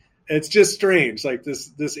 But it's just strange, like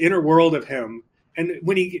this inner world of him. And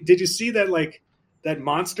did you see that, like that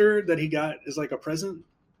monster that he got is like a present?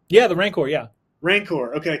 Yeah, the Rancor. Yeah,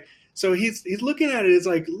 Rancor. Okay, so he's looking at it. It's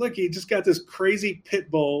like, look, he just got this crazy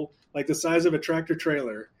pit bull, like the size of a tractor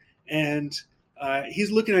trailer, and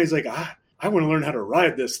he's looking at it. He's like, I want to learn how to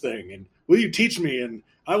ride this thing, and will you teach me? And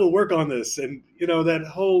I will work on this. And that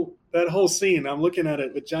whole scene, I'm looking at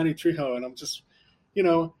it with Johnny Trejo, and I'm just,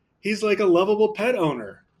 he's like a lovable pet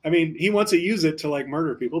owner. I mean, he wants to use it to like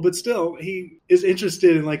murder people, but still he is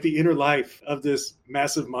interested in like the inner life of this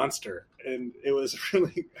massive monster. And it was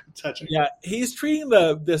really touching. Yeah, he's treating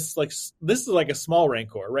this is like a small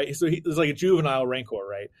Rancor, right? So he's like a juvenile Rancor,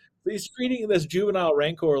 right? So he's treating this juvenile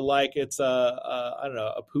Rancor like it's I don't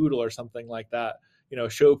know, a poodle or something like that,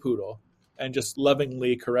 show poodle, and just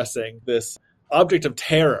lovingly caressing this object of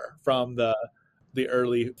terror from the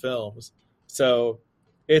early films. So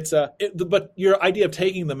but your idea of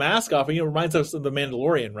taking the mask off, reminds us of the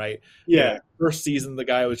Mandalorian, right? Yeah. First season, the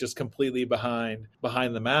guy was just completely behind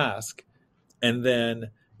the mask. And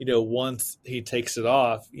then, once he takes it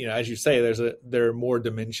off, as you say, there are more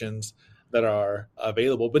dimensions that are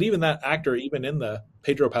available. But even that actor, even in the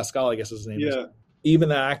Pedro Pascal, I guess his name is, even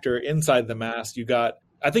that actor inside the mask,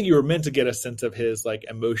 I think you were meant to get a sense of his like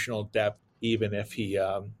emotional depth, even if you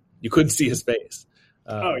couldn't see his face.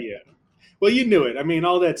 Oh yeah. Well, you knew it. I mean,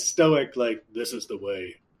 all that stoic, like, this is the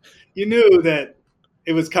way. You knew that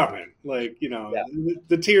it was coming. Like,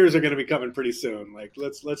 the tears are going to be coming pretty soon. Like,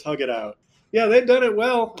 let's hug it out. Yeah, they've done it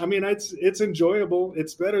well. I mean, it's enjoyable.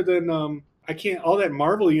 It's better than all that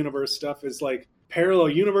Marvel Universe stuff is like parallel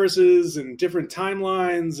universes and different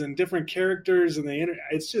timelines and different characters, and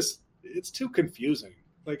it's too confusing.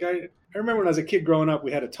 Like I remember when I was a kid growing up,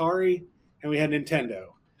 we had Atari and we had Nintendo.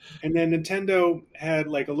 And then Nintendo had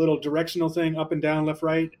like a little directional thing, up and down, left,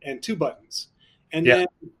 right, and 2 buttons. And then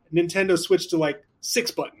Nintendo switched to like 6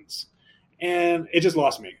 buttons. And it just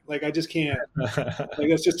lost me. Like, I just can't. Like,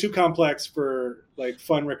 that's just too complex for like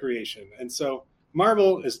fun recreation. And so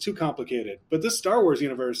Marvel is too complicated. But this Star Wars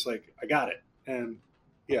universe, like, I got it. And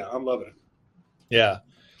yeah, I'm loving it. Yeah.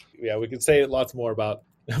 Yeah, we could say lots more about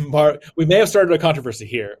we may have started a controversy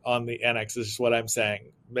here on the NX, is what I'm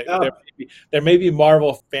saying. There may be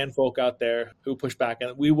Marvel fan folk out there who push back,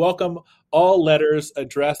 and we welcome all letters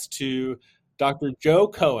addressed to Dr. Joe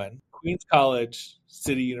Cohen, Queens College,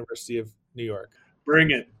 City University of New York.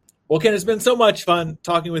 Bring it. Well, Ken, it's been so much fun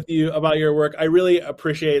talking with you about your work. I really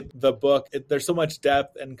appreciate the book. There's so much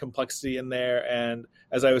depth and complexity in there. And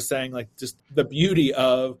as I was saying, like just the beauty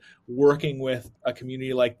of working with a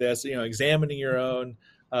community like this, examining your own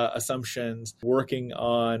assumptions, working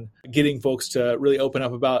on getting folks to really open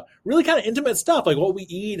up about really kind of intimate stuff, like what we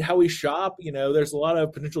eat, how we shop. There's a lot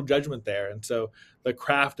of potential judgment there. And so the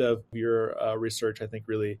craft of your research, I think,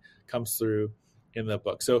 really comes through in the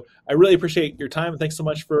book. So I really appreciate your time. Thanks so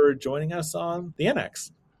much for joining us on the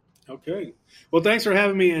NX. Okay. Well, thanks for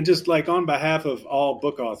having me. And just like on behalf of all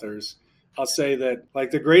book authors, I'll say that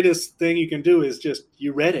like the greatest thing you can do is just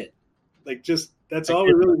you read it. Like that's all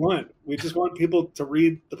we really want. We just want people to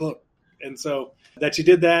read the book. And so that you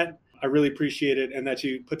did that, I really appreciate it. And that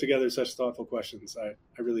you put together such thoughtful questions. I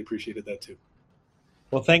really appreciated that too.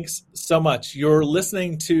 Well, thanks so much. You're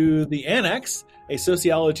listening to The Annex, a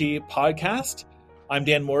sociology podcast. I'm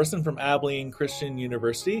Dan Morrison from Abilene Christian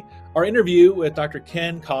University. Our interview with Dr.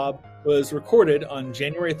 Ken Kolb was recorded on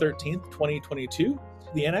January 13th, 2022.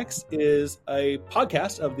 The Annex is a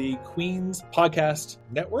podcast of the Queens Podcast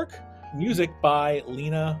Network. Music by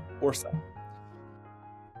Lena Orsa.